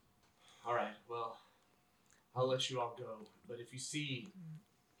 all right, well, I'll let you all go. But if you see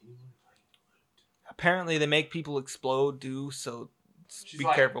anyone playing flute, Apparently, they make people explode too. So she's be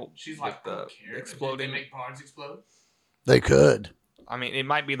like, careful. She's with like, I the don't care. exploding. They make bards explode. They could. I mean, it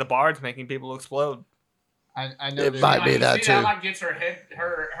might be the bards making people explode. I know It there's- might be you that see too. like gets her head,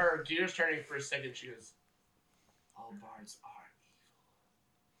 her gears turning for a second. She goes, all bards are evil.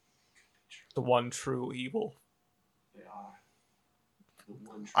 The one true evil. They are. The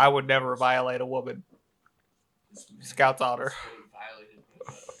one true I would never evil. violate a woman. This man Scout's honor. has violated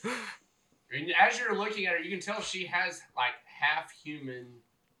my mother. And as you're looking at her, you can tell she has like half human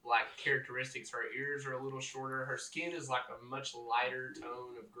like characteristics. Her ears are a little shorter. Her skin is like a much lighter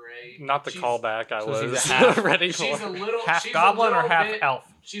tone of gray. Not the She's- callback I so she's was a half- ready for. She's a little Half she's goblin a or little half bit,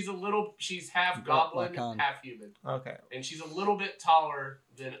 elf? She's half Got goblin, my con. half human, Okay. and she's a little bit taller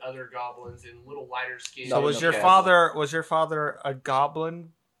than other goblins and a little lighter skin. So Not was enough your goblin. father a goblin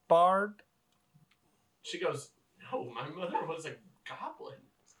bard? She goes, no, my mother was a goblin.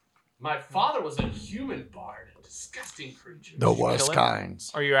 My father was a human bard, a disgusting creature. The Did you worst kill him?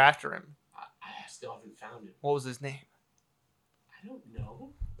 kinds. Or you're after him? I still haven't found him. What was his name? I don't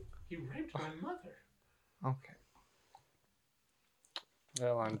know. He raped my mother. Okay.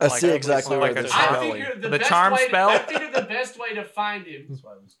 Well, I'm I see exactly like where a this charm. is I going. figured The best charm way. spell? I figured the best way to find him. That's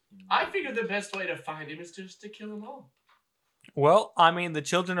why I was. I figured the best way to find him is just to kill them all. Well, I mean, the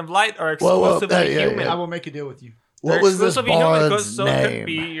Children of Light are Whoa, exclusively hey, human. I will make a deal with you. What They're was this exclusively human, bard's so it could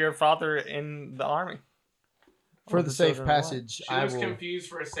be name? your father in the army. For Or the safe Children of Light. passage, She I looks will. confused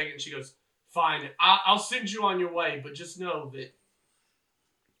for a second. She goes, "Fine, I'll send you on your way, but just know that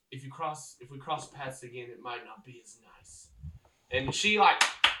if we cross paths again, it might not be as nice." And she like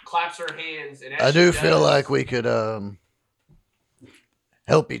claps her hands, and as I she do does, feel like we could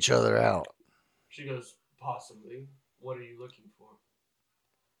help each other out. She goes, "Possibly. What are you looking for?"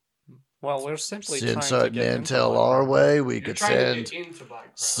 Well, we're simply Send trying to certain get into intel Black our Crown. way. We You're could trying to send get into Black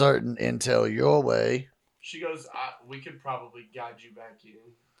Crown. certain intel your way. She goes, "We could probably guide you back in.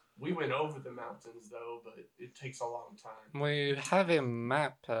 We went over the mountains though, but it takes a long time." We have a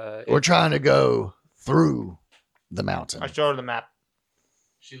map. We're trying to go through the mountain. I showed her the map.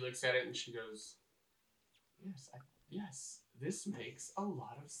 She looks at it and she goes, yes, this makes a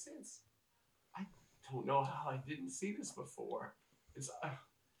lot of sense. I don't know how I didn't see this before.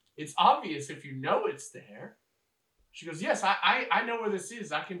 It's obvious if you know it's there." She goes, "Yes, I know where this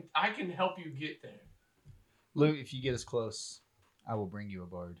is. I can help you get there." Luke, if you get us close, I will bring you a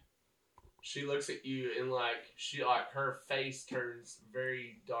bard. She looks at you and her face turns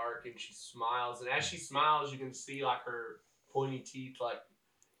very dark and she smiles. And as she smiles, you can see like her pointy teeth like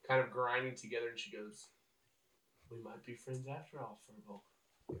kind of grinding together. And she goes, "We might be friends after all, Furbo.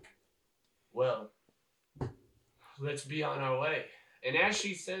 Well, let's be on our way." And as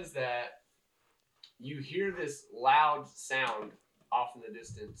she says that, you hear this loud sound off in the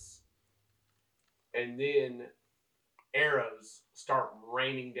distance. And then arrows start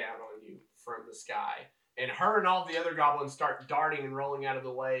raining down on you from the sky. And her and all the other goblins start darting and rolling out of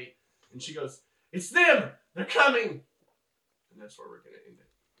the way. And she goes, "It's them! They're coming!" And that's where we're going to end it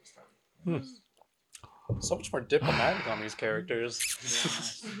this time. So much more diplomatic on these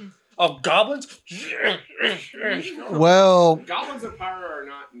characters. Oh, goblins? Well, Goblins of Pyro are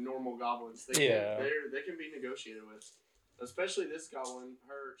not normal goblins. They Yeah. they can be negotiated with, especially this goblin.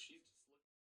 She's